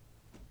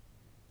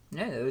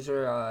 Yeah, those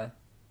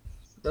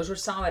are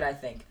solid, I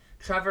think.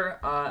 Trevor,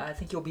 I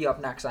think you'll be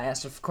up next. I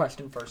asked a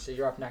question first, so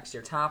you're up next.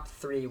 Your top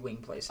 3 wing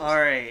places. All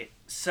right.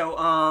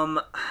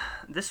 So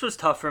this was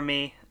tough for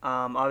me.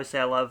 Obviously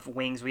I love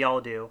wings. We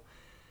all do.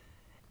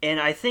 And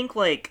I think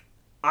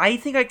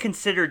I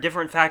consider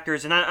different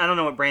factors, and I don't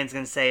know what Brand's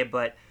going to say,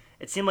 but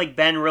it seemed like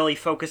Ben really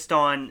focused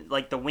on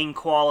like the wing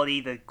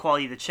quality, the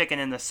quality of the chicken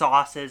and the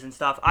sauces and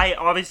stuff. I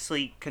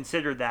obviously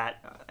considered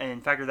that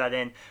and factored that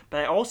in, but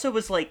I also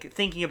was like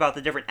thinking about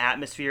the different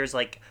atmospheres,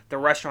 like the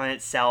restaurant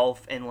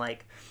itself and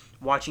like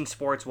watching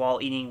sports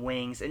while eating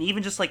wings, and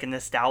even just like a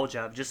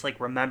nostalgia of just like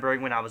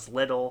remembering when I was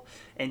little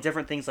and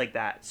different things like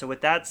that. So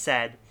with that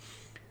said,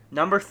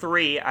 number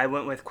 3, I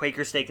went with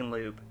Quaker Steak and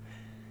Lube.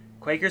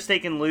 Quaker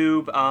Steak and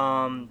Lube,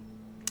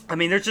 I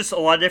mean, there's just a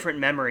lot of different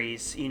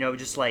memories,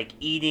 just like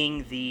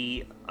eating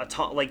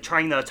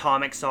trying the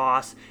atomic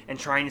sauce and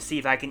trying to see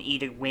if I can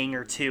eat a wing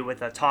or 2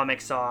 with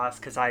atomic sauce,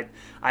 because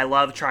I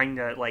love trying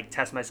to like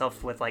test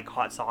myself with like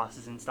hot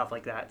sauces and stuff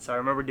like that. So I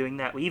remember doing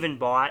that. We even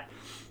bought,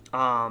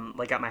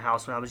 like at my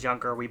house when I was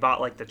younger, we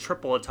bought like the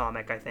triple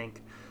atomic, I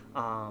think,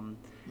 from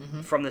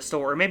the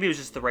store, or maybe it was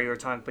just the regular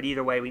atomic, but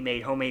either way, we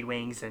made homemade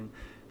wings and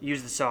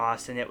used the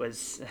sauce, and it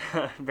was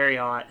very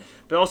hot.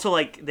 But also,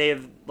 like, they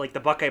have like the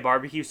Buckeye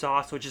barbecue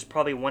sauce, which is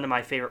probably one of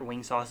my favorite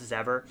wing sauces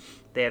ever.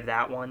 They have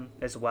that one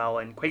as well,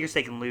 and Quaker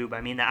Steak and Lube.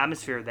 I mean, the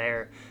atmosphere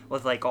there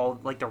with like all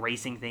like the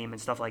racing theme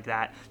and stuff like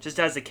that. Just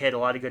as a kid, a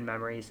lot of good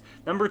memories.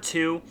 Number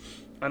 2,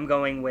 I'm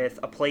going with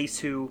a place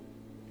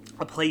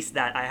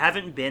that I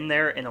haven't been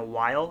there in a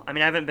while. I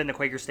mean, I haven't been to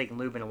Quaker Steak and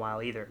Lube in a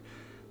while either,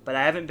 but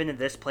I haven't been to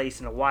this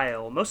place in a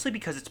while, mostly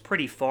because it's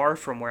pretty far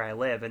from where I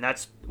live, and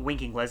that's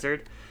Winking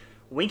Lizard.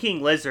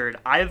 Winking Lizard,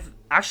 I've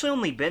actually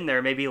only been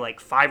there maybe like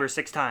 5 or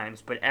 6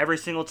 times, but every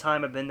single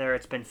time I've been there,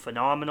 it's been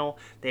phenomenal.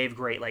 They have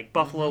great like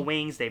buffalo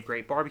wings, they have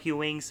great barbecue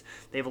wings,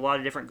 they have a lot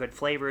of different good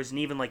flavors, and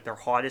even like their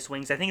hottest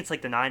wings. I think it's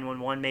like the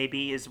 911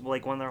 maybe is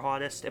like one of their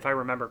hottest, if I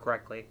remember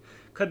correctly.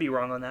 Could be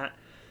wrong on that.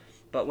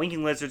 But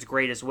Winking Lizard's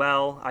great as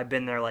well. I've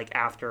been there like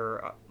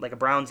after like a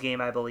Browns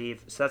game, I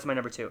believe. So that's my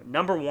number 2.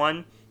 Number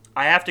 1,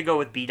 I have to go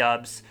with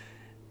B-Dubs.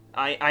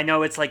 I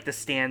know it's like the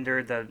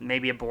standard,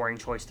 maybe a boring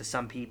choice to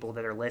some people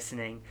that are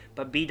listening,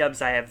 but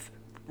B-Dubs I have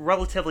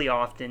relatively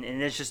often,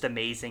 and it's just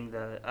amazing.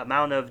 The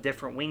amount of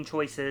different wing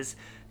choices,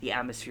 the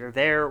atmosphere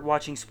there,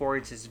 watching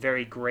sports is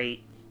very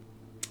great.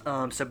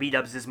 So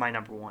B-Dubs is my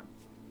number 1.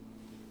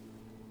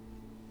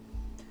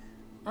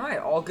 All right,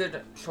 all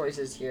good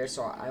choices here,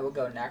 so I will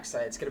go next.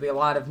 It's going to be a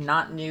lot of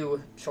not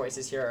new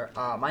choices here.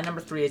 My number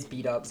 3 is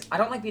B-Dubs. I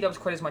don't like B-Dubs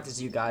quite as much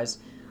as you guys.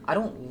 I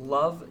don't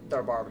love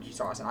their barbecue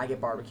sauce, and I get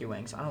barbecue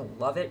wings. I don't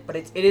love it, but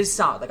it is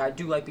solid. Like, I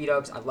do like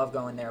B-Dubs. I love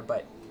going there,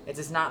 but it's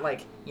just not,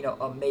 like,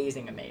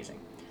 amazing.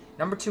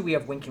 Number 2, we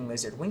have Winking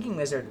Lizard. Winking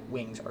Lizard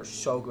wings are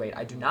so great.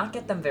 I do not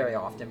get them very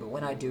often, but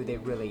when I do, they're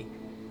really,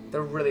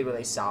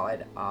 really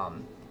solid.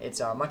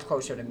 It's much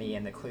closer to me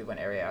in the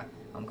Cleveland area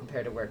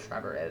compared to where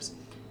Trevor is.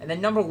 And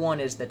then number 1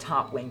 is the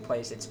top wing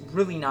place. It's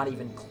really not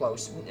even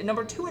close.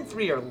 Number 2 and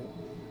 3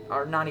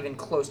 are not even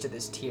close to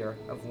this tier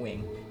of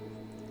wing.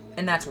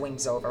 And that's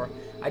Wings Over.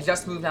 I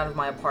just moved out of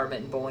my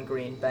apartment in Bowling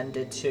Green. Ben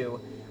did too.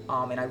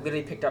 And I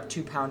literally picked up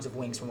 2 pounds of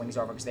wings from Wings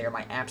Over because they are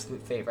my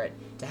absolute favorite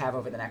to have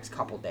over the next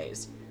couple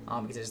days.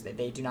 Because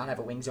they do not have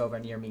a Wings Over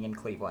near me in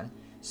Cleveland.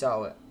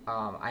 So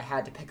I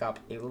had to pick up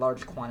a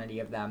large quantity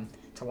of them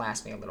to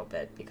last me a little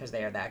bit because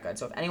they are that good.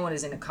 So if anyone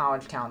is in a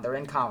college town, they're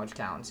in college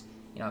towns.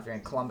 If you're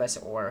in Columbus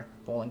or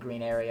Bowling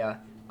Green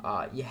area,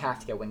 you have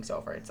to get Wings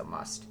Over. It's a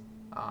must.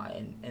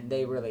 And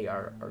they really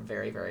are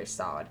very, very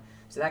solid.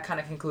 So that kind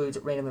of concludes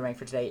Randomly Ranked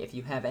for today. If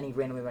you have any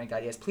randomly ranked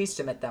ideas, please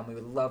submit them. We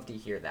would love to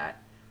hear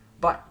that.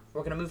 But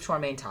we're going to move to our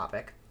main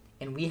topic.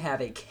 And we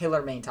have a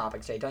killer main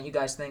topic today. Don't you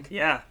guys think?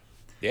 Yeah.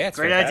 Yeah, it's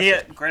great fantastic.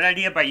 idea. Great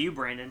idea by you,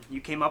 Brandon. You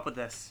came up with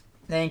this.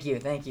 Thank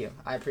you.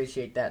 I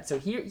appreciate that. So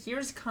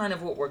here's kind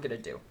of what we're going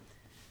to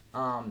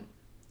do.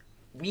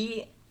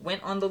 We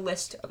went on the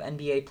list of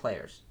NBA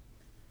players.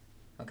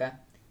 Okay?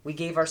 We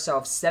gave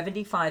ourselves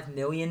 $75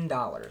 million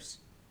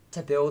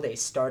to build a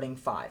starting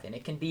five, and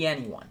it can be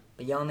anyone,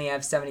 but you only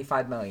have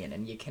 $75 million,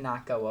 and you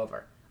cannot go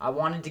over. I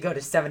wanted to go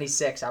to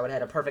 76. I would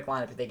have had a perfect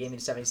lineup if they gave me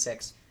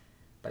 76,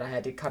 but I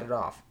had to cut it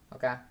off,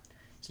 okay?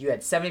 So you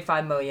had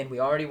 $75 million. We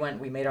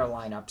made our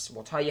lineups.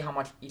 We'll tell you how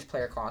much each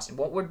player costs and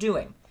what we're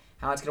doing,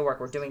 how it's going to work.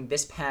 We're doing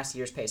this past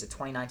year's pace of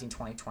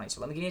 2019-2020.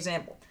 So let me give you an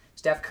example.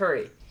 Steph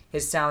Curry,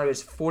 his salary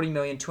was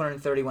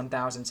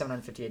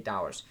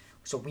 $40,231,758.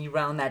 So we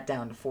round that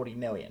down to $40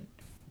 million.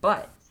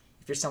 But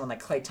if you're someone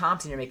like Klay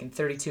Thompson, you're making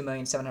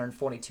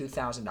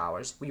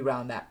 $32,742,000. We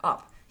round that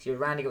up. So you're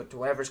rounding it to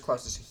whatever's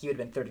closest. So he would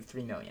have been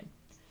 $33 million.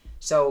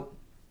 So,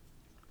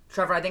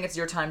 Trevor, I think it's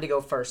your time to go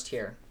first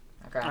here.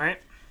 Okay. All right.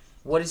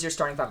 What is your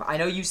starting five? I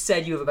know you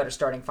said you have a better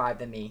starting five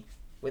than me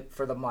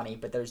for the money,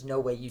 but there's no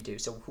way you do.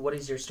 So what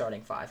is your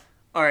starting five?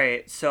 All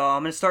right, so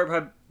I'm gonna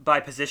start by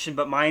position,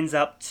 but mine's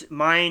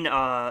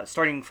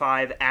starting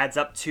five adds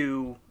up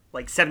to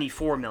like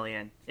 74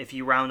 million if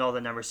you round all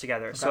the numbers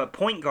together. Okay. So at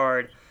point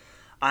guard,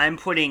 I'm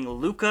putting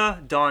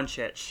Luka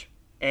Doncic,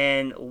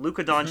 and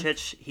Luka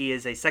Doncic, he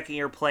is a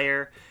second-year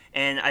player,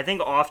 and I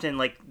think often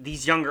like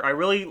I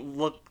really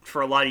look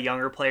for a lot of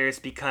younger players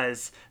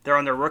because they're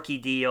on their rookie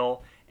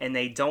deal and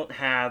they don't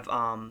have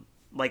a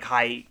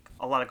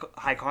lot of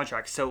high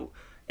contracts. So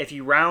if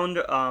you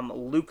round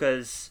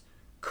Luka's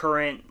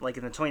current, like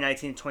in the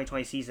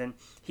 2019-2020 season,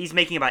 he's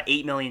making about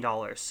 $8 million.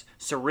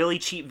 So really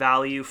cheap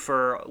value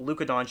for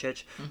Luka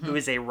Doncic, who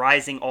is a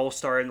rising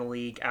all-star in the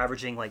league,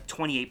 averaging like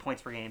 28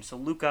 points per game. So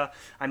Luka,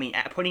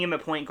 putting him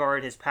at point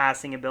guard, his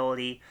passing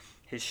ability,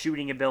 his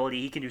shooting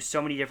ability, he can do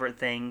so many different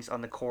things on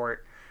the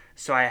court.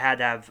 So I had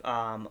to have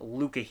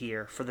Luka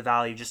here for the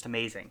value, just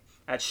amazing.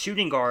 At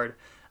shooting guard,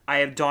 I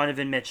have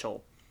Donovan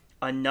Mitchell,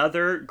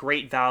 another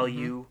great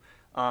value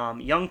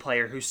young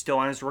player who's still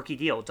on his rookie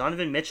deal.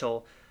 Donovan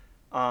Mitchell,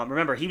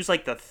 remember, he was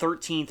like the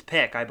 13th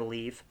pick, I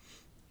believe.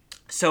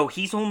 So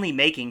he's only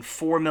making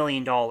 $4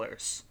 million.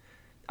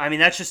 I mean,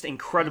 that's just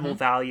incredible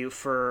value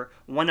for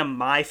one of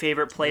my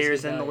favorite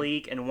players in the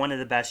league and one of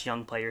the best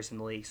young players in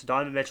the league. So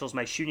Donovan Mitchell's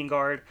my shooting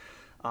guard.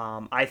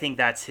 I think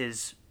that's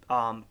his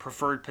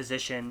preferred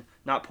position,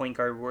 not point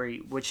guard,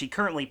 which he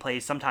currently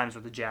plays sometimes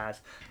with the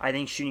Jazz. I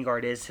think shooting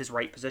guard is his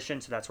right position,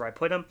 so that's where I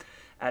put him.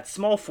 At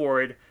small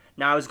forward,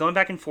 now I was going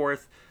back and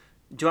forth.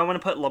 Do I want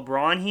to put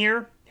LeBron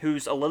here,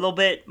 who's a little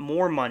bit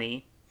more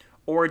money,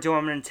 or do I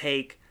want to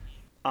take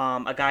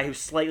a guy who's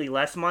slightly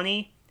less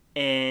money?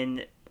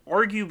 And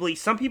arguably,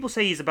 some people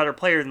say he's a better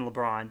player than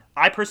LeBron.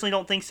 I personally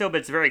don't think so,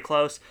 but it's very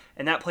close,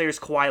 and that player is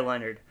Kawhi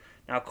Leonard.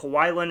 Now,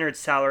 Kawhi Leonard's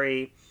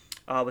salary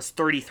was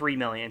 $33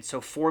 million, so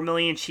 $4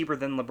 million cheaper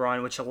than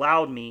LeBron, which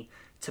allowed me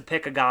to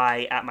pick a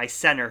guy at my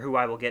center who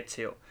I will get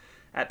to.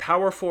 At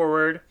power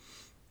forward,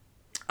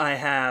 I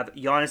have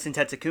Giannis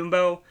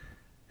Antetokounmpo,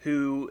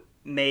 who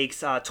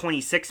makes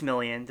 $26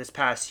 million this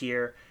past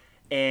year,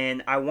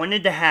 and I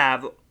wanted to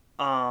have,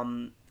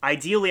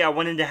 ideally, I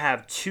wanted to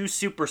have two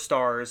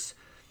superstars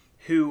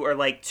who are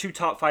like two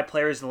top 5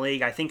 players in the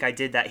league. I think I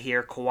did that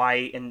here.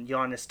 Kawhi and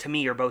Giannis, to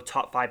me, are both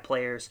top 5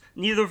 players.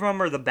 Neither of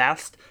them are the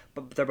best,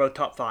 but they're both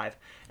top 5.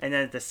 And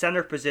then at the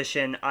center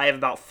position, I have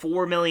about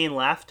 $4 million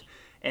left,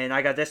 and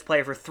I got this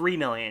player for $3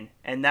 million,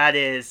 and that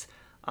is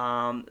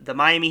the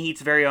Miami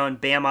Heat's very own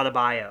Bam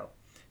Adebayo,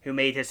 who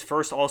made his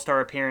first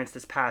All-Star appearance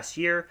this past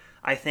year.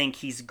 I think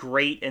he's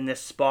great in this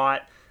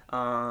spot,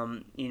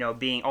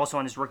 being also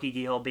on his rookie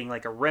deal, being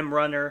like a rim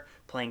runner,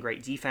 playing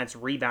great defense,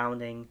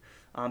 rebounding.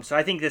 So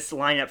I think this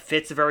lineup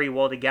fits very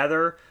well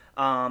together.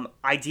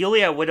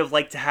 Ideally, I would have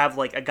liked to have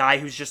like a guy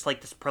who's just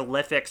like this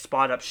prolific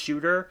spot-up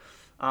shooter,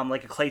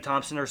 like a Klay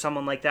Thompson or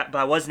someone like that, but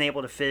I wasn't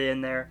able to fit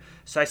in there.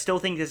 So I still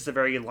think this is a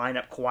very good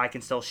lineup. Kawhi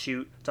can still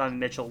shoot. Donovan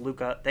Mitchell,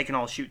 Luka, they can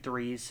all shoot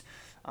threes.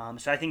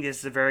 So I think this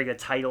is a very good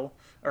title,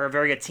 or a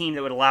very good team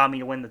that would allow me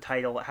to win the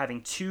title,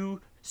 having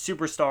two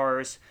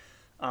superstars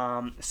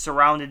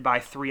surrounded by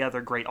 3 other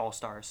great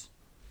all-stars.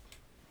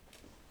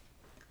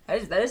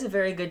 That is a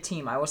very good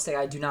team. I will say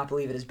I do not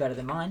believe it is better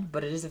than mine,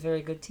 but it is a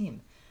very good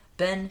team.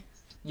 Ben,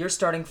 your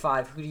starting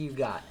 5, who do you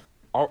got?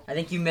 I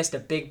think you missed a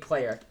big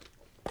player,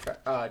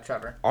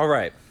 Trevor. All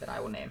right. That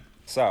I will name.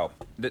 So,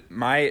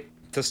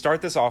 to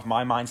start this off,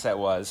 my mindset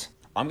was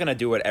I'm gonna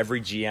do what every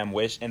GM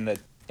wish in the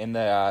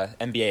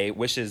NBA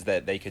wishes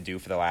that they could do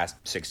for the last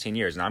 16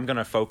 years, and I'm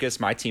gonna focus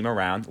my team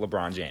around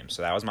LeBron James.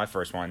 So that was my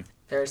first one.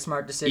 Very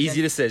smart decision.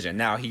 Easy decision.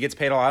 Now he gets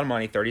paid a lot of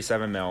money,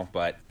 $37 million,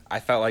 but I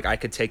felt like I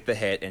could take the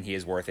hit, and he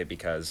is worth it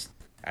because,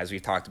 as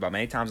we've talked about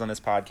many times on this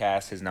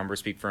podcast, his numbers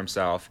speak for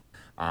himself,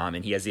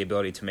 and he has the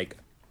ability to make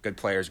good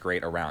players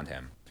great around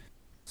him.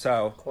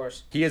 So, of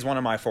course, he is one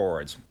of my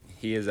forwards.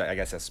 He is, I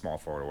guess, a small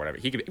forward or whatever.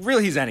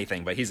 He's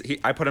anything, but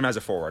I put him as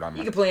a forward on my.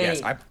 He could play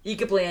He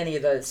could play any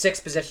of the 6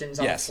 positions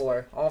on the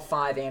floor, all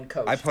 5 and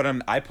coach. I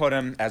put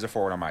him as a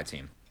forward on my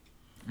team.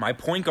 My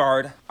point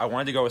guard, I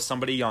wanted to go with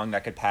somebody young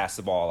that could pass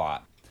the ball a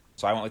lot.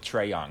 So I went with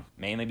Trae Young,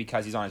 mainly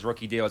because he's on his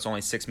rookie deal. It's only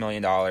 $6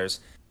 million.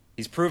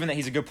 He's proven that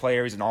he's a good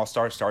player. He's an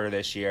all-star starter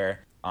this year.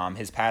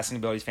 His passing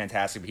ability is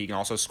fantastic, but he can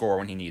also score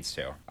when he needs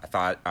to. I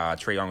thought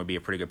Trae Young would be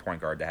a pretty good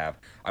point guard to have.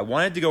 I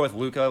wanted to go with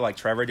Luka like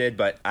Trevor did,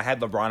 but I had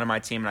LeBron on my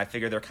team, and I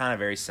figured they're kind of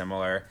very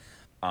similar.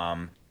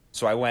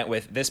 So I went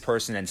with this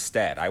person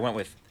instead. I went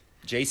with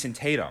Jason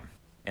Tatum.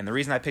 And the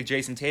reason I picked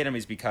Jason Tatum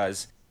is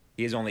because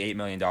he is only $8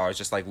 million,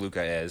 just like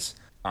Luka is.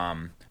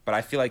 But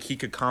I feel like he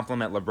could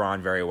complement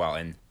LeBron very well.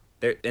 And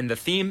the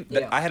theme,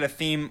 I had a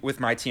theme with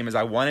my team is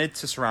I wanted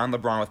to surround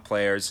LeBron with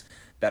players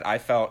that I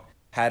felt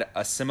had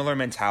a similar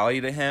mentality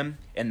to him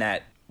and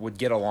that would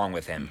get along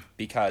with him.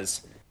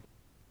 Because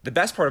the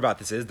best part about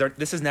this is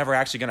this is never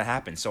actually going to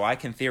happen. So I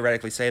can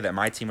theoretically say that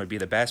my team would be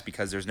the best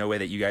because there's no way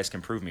that you guys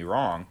can prove me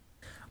wrong.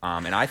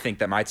 And I think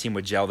that my team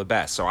would gel the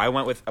best. So I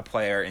went with a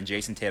player in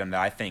Jason Tatum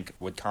that I think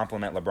would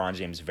complement LeBron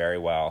James very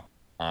well.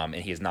 And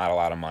he is not a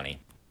lot of money.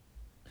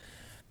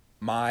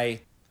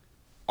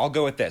 I'll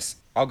go with this.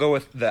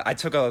 I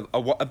took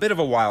a bit of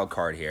a wild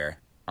card here.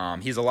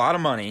 He's a lot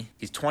of money.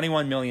 He's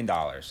 $21 million.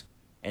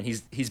 And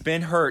he's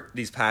been hurt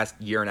these past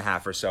year and a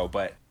half or so,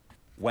 but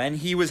when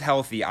he was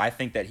healthy, I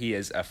think that he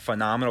is a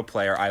phenomenal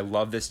player. I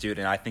love this dude,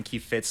 and I think he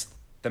fits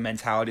the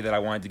mentality that I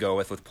wanted to go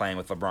with playing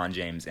with LeBron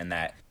James, and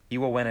that he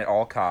will win at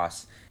all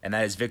costs, and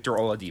that is Victor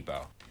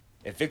Oladipo.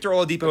 If Victor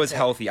Oladipo is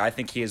healthy, I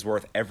think he is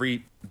worth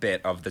every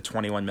bit of the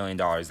 $21 million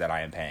that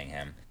I am paying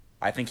him.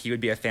 I think he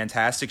would be a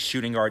fantastic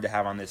shooting guard to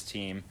have on this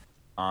team.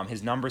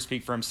 His numbers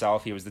speak for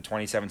himself. He was the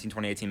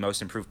 2017-2018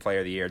 Most Improved Player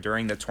of the Year.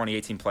 During the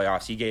 2018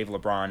 playoffs, he gave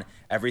LeBron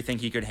everything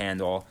he could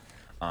handle.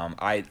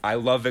 I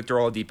love Victor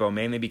Oladipo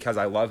mainly because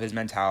I love his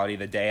mentality.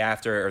 The day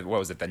after, or what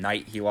was it, the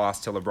night he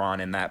lost to LeBron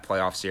in that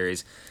playoff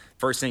series,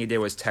 first thing he did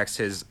was text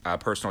his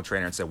personal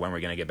trainer and said, when we're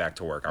going to get back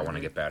to work, I want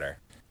to get better.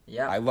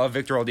 Yeah. I love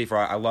Victor Oladipo.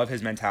 I love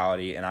his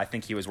mentality, and I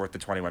think he was worth the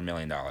 $21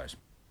 million.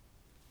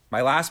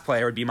 My last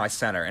player would be my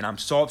center, and I'm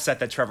so upset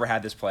that Trevor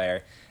had this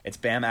player. It's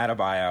Bam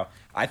Adebayo.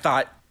 I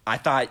thought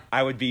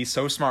I would be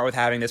so smart with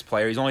having this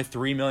player. He's only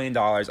 $3 million.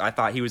 I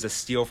thought he was a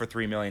steal for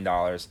 $3 million.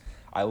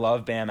 I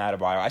love Bam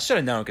Adebayo. I should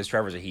have known because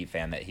Trevor's a Heat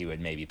fan that he would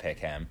maybe pick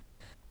him.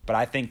 But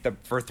I think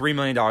for $3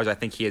 million, I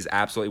think he is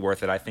absolutely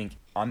worth it. I think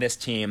on this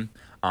team,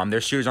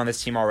 there's shooters on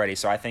this team already.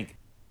 So I think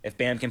if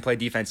Bam can play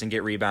defense and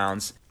get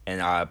rebounds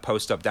and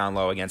post up down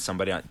low against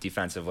somebody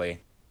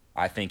defensively,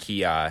 I think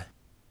he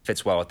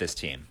fits well with this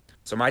team.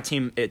 So my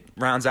team, it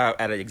rounds out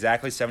at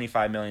exactly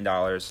 $75 million.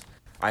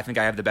 I think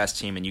I have the best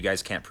team, and you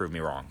guys can't prove me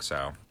wrong.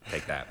 So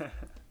take that.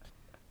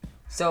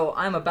 So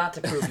I'm about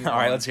to prove you wrong. All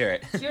right, let's hear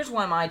it. Here's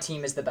why my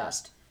team is the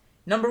best.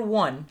 Number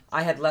one,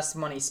 I had less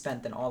money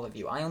spent than all of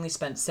you. I only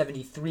spent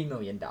 $73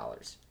 million.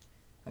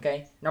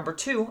 Okay? Number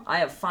two, I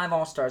have 5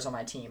 All-Stars on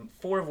my team,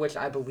 4 of which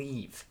I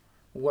believe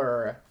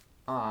were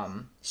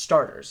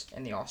starters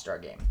in the All-Star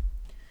game.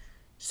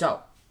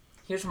 So,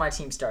 here's where my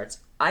team starts.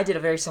 I did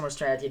a very similar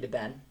strategy to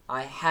Ben.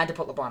 I had to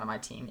put LeBron on my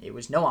team. It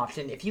was no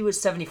option. If he was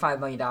 $75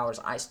 million,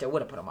 I still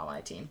would have put him on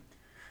my team.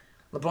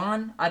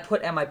 LeBron, I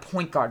put at my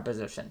point guard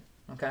position.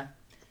 Okay?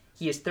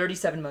 He is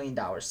 $37 million.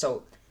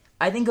 So,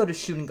 I then go to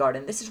shooting guard,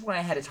 and this is where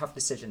I had a tough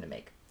decision to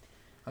make.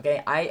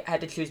 Okay? I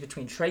had to choose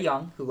between Trae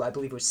Young, who I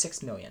believe was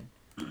 $6 million,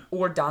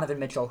 or Donovan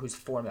Mitchell, who's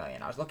 $4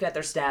 million. I was looking at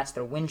their stats,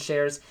 their win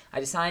shares. I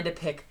decided to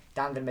pick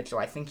Donovan Mitchell.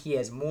 I think he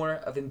has more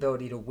of an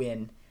ability to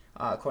win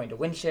according to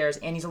win shares,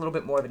 and he's a little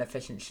bit more of an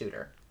efficient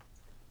shooter.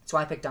 So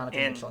I picked Donovan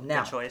Mitchell.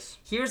 Now,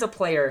 here's a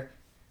player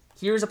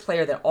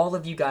that all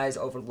of you guys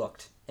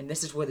overlooked, and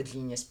this is where the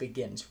genius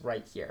begins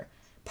right here.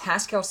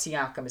 Pascal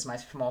Siakam is my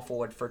small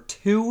forward for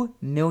 $2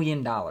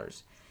 million.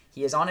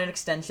 He is on an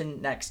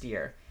extension next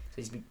year, so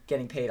he's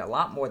getting paid a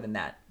lot more than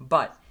that.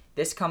 But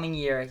this coming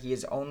year, he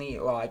is only,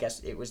 well, I guess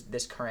it was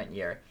this current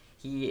year,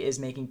 he is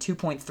making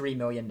 $2.3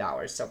 million.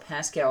 So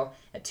Pascal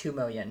at $2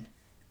 million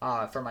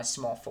for my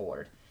small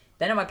forward.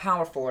 Then at my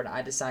power forward,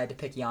 I decided to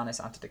pick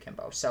Giannis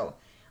Antetokounmpo. So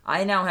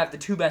I now have the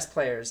 2 best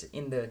players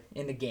in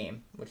the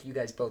game, which you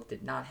guys both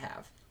did not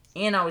have,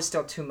 and I was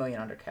still $2 million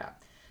under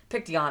cap.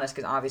 Picked Giannis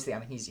because obviously, I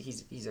mean,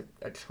 he's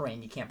a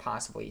train. You can't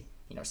possibly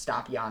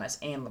stop Giannis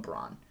and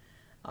LeBron.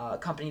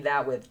 Accompany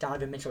that with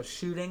Donovan Mitchell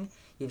shooting.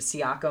 You have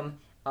Siakam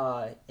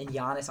and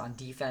Giannis on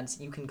defense.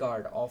 You can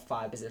guard all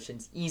 5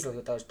 positions easily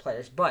with those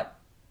players. But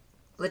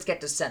let's get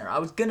to center. I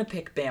was gonna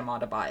pick Bam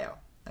Adebayo,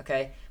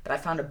 okay, but I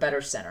found a better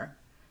center.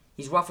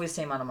 He's roughly the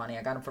same amount of money.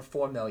 I got him for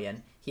 $4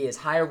 million. He has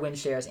higher win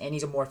shares, and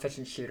he's a more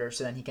efficient shooter,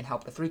 so then he can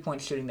help the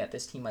three-point shooting that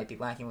this team might be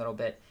lacking a little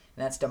bit,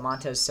 and that's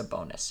Domantas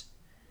Sabonis.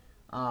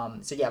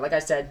 So yeah, like I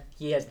said,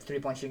 he has the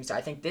three-point shooting, so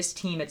I think this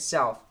team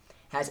itself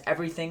has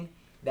everything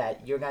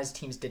that your guys'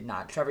 teams did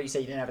not. Trevor, you said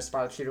you didn't have a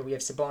spot shooter. We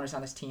have Sabonis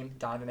on this team,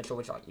 Donovan Mitchell,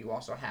 which you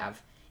also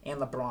have, and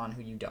LeBron,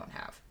 who you don't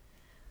have.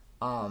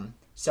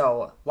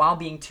 So while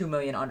being $2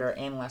 million under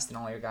and less than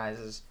all your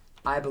guys',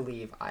 I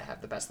believe I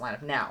have the best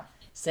lineup. Now,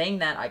 saying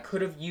that, I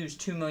could have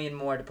used $2 million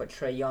more to put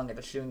Trae Young at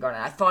the shooting guard,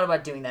 and I thought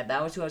about doing that.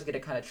 That was who I was going to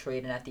kind of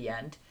trade in at the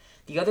end.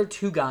 The other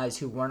 2 guys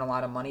who weren't a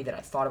lot of money that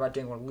I thought about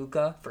doing were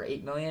Luka for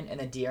 $8 million and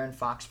then De'Aaron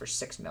Fox for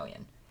 $6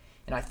 million.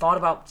 And I thought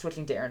about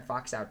switching De'Aaron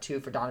Fox out too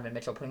for Donovan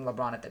Mitchell, putting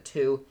LeBron at the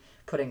 2,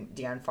 putting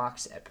De'Aaron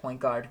Fox at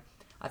point guard.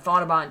 I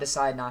thought about it and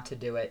decided not to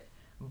do it.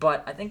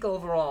 But I think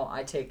overall,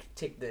 I take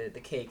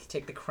the cake,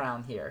 take the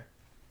crown here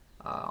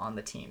on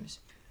the teams.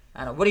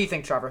 I don't know. What do you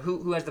think, Trevor?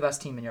 Who has the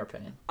best team in your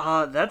opinion?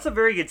 That's a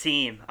very good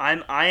team.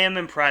 I am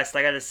impressed.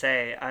 I gotta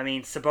say. I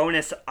mean,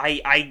 Sabonis.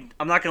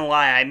 I'm not gonna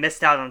lie. I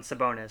missed out on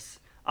Sabonis.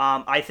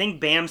 I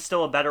think Bam's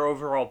still a better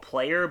overall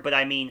player, but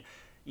I mean,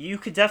 you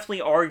could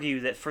definitely argue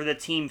that for the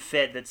team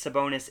fit, that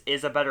Sabonis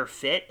is a better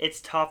fit.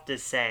 It's tough to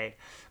say,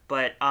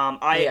 but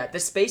the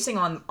spacing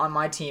on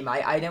my team,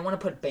 I didn't want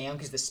to put Bam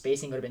because the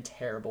spacing would have been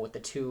terrible with the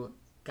two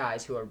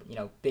guys who are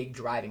big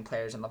driving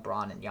players in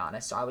LeBron and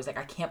Giannis. So I was like,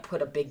 I can't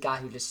put a big guy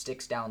who just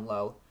sticks down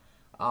low.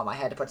 I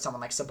had to put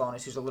someone like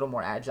Sabonis who's a little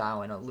more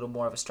agile and a little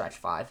more of a stretch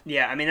five.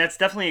 Yeah, I mean that's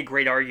definitely a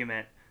great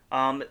argument.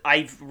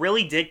 I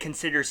really did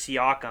consider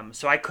Siakam,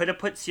 so I could have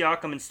put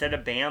Siakam instead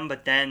of Bam,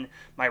 but then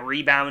my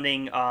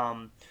rebounding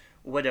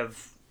would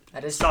have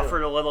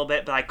suffered a little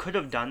bit, but I could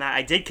have done that.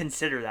 I did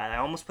consider that. I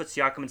almost put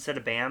Siakam instead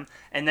of Bam,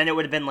 and then it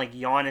would have been like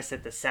Giannis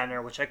at the center,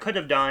 which I could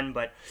have done,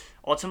 but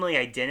ultimately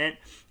I didn't.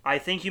 I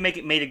think you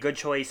made a good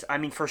choice. I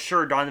mean, for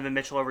sure, Donovan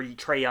Mitchell over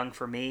Trae Young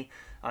for me.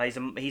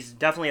 He's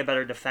definitely a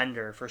better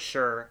defender, for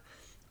sure.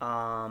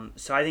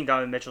 So I think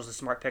Donovan Mitchell's a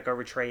smart pick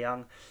over Trae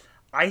Young.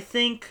 I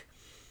think...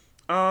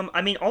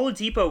 I mean,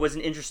 Oladipo was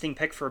an interesting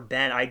pick for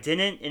Ben. I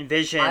didn't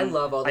envision. I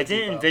love Oladipo. I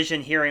didn't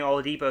envision hearing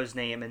Oladipo's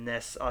name in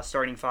this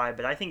starting five,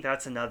 but I think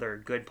that's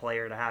another good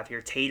player to have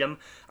here. Tatum.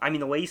 I mean,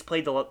 the way he's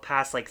played the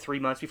past 3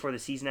 months before the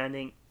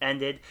season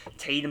ended.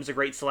 Tatum's a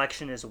great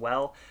selection as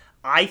well.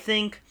 I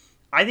think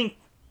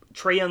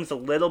Trae Young's a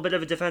little bit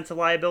of a defensive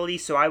liability,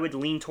 so I would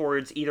lean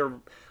towards either.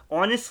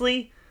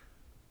 Honestly,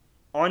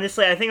 I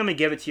think I'm gonna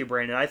give it to you,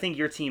 Brandon. I think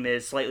your team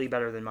is slightly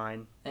better than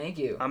mine. Thank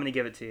you. I'm gonna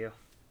give it to you.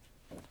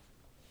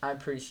 I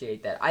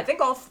appreciate that. I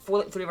think all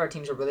three of our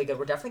teams are really good.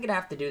 We're definitely going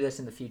to have to do this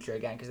in the future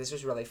again because this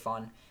was really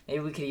fun. Maybe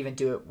we could even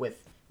do it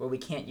with where we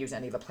can't use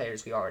any of the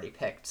players we already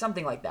picked.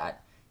 Something like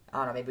that. I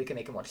don't know. Maybe we can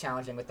make it more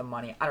challenging with the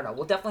money. I don't know.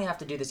 We'll definitely have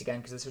to do this again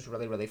because this was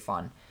really, really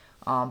fun.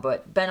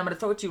 But Ben, I'm going to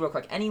throw it to you real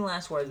quick. Any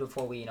last words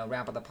before we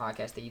wrap up the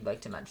podcast that you'd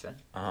like to mention?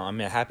 I'm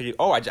happy to.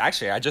 Oh, I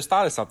just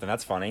thought of something.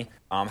 That's funny.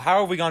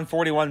 How have we gone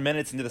 41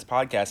 minutes into this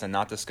podcast and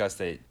not discussed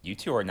that you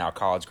two are now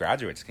college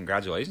graduates?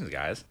 Congratulations,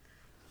 guys.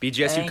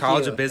 BGSU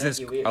College of Business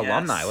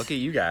alumni. Yes. Look at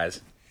you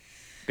guys.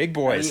 Big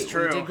boys.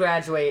 We did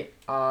graduate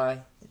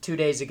 2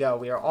 days ago.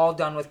 We are all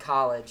done with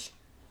college.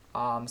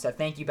 So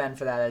thank you, Ben,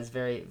 for that. That is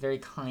very, very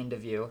kind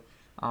of you.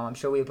 I'm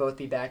sure we'll both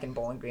be back in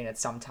Bowling Green at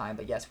some time.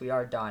 But yes, we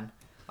are done.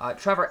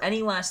 Trevor,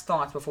 any last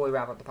thoughts before we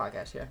wrap up the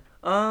podcast here?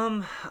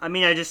 I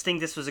mean, I just think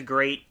this was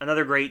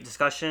another great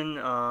discussion.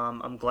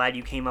 I'm glad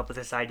you came up with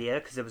this idea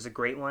because it was a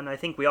great one. I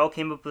think we all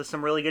came up with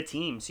some really good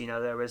teams.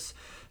 There was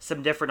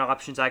some different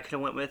options I could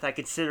have went with. I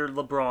considered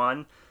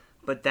LeBron,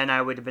 but then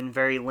I would have been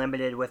very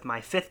limited with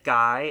my fifth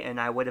guy, and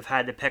I would have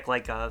had to pick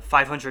like a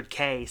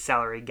 $500K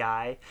salary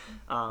guy.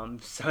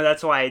 So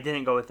that's why I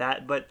didn't go with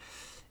that. But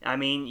I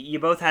mean, you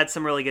both had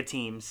some really good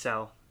teams,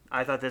 so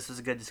I thought this was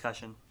a good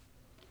discussion.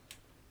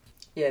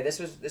 Yeah, this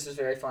was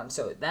very fun.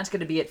 So that's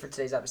going to be it for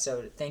today's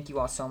episode. Thank you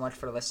all so much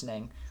for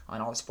listening on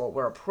All the Sport.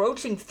 We're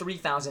approaching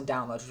 3,000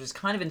 downloads, which is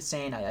kind of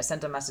insane. I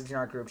sent a message in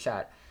our group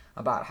chat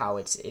about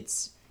how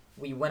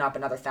we went up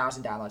another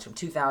 1,000 downloads from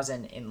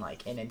 2,000 in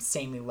an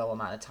insanely low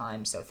amount of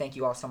time. So thank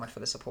you all so much for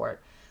the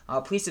support.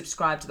 Please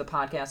subscribe to the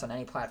podcast on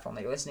any platform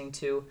that you're listening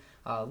to.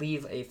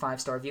 Leave a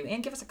 5-star review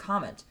and give us a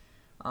comment.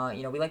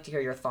 We like to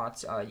hear your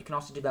thoughts. You can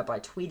also do that by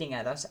tweeting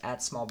at us at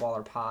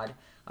SmallBallerPod.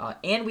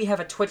 And we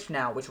have a Twitch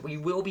now, which we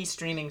will be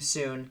streaming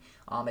soon.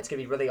 It's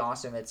going to be really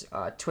awesome. It's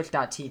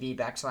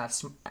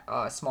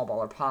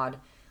twitch.tv/SmallBallerPod.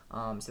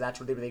 So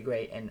that's really, really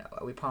great. And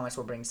we promise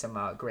we'll bring some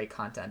great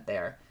content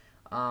there.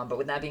 But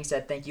with that being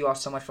said, thank you all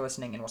so much for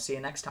listening, and we'll see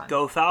you next time.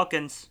 Go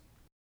Falcons!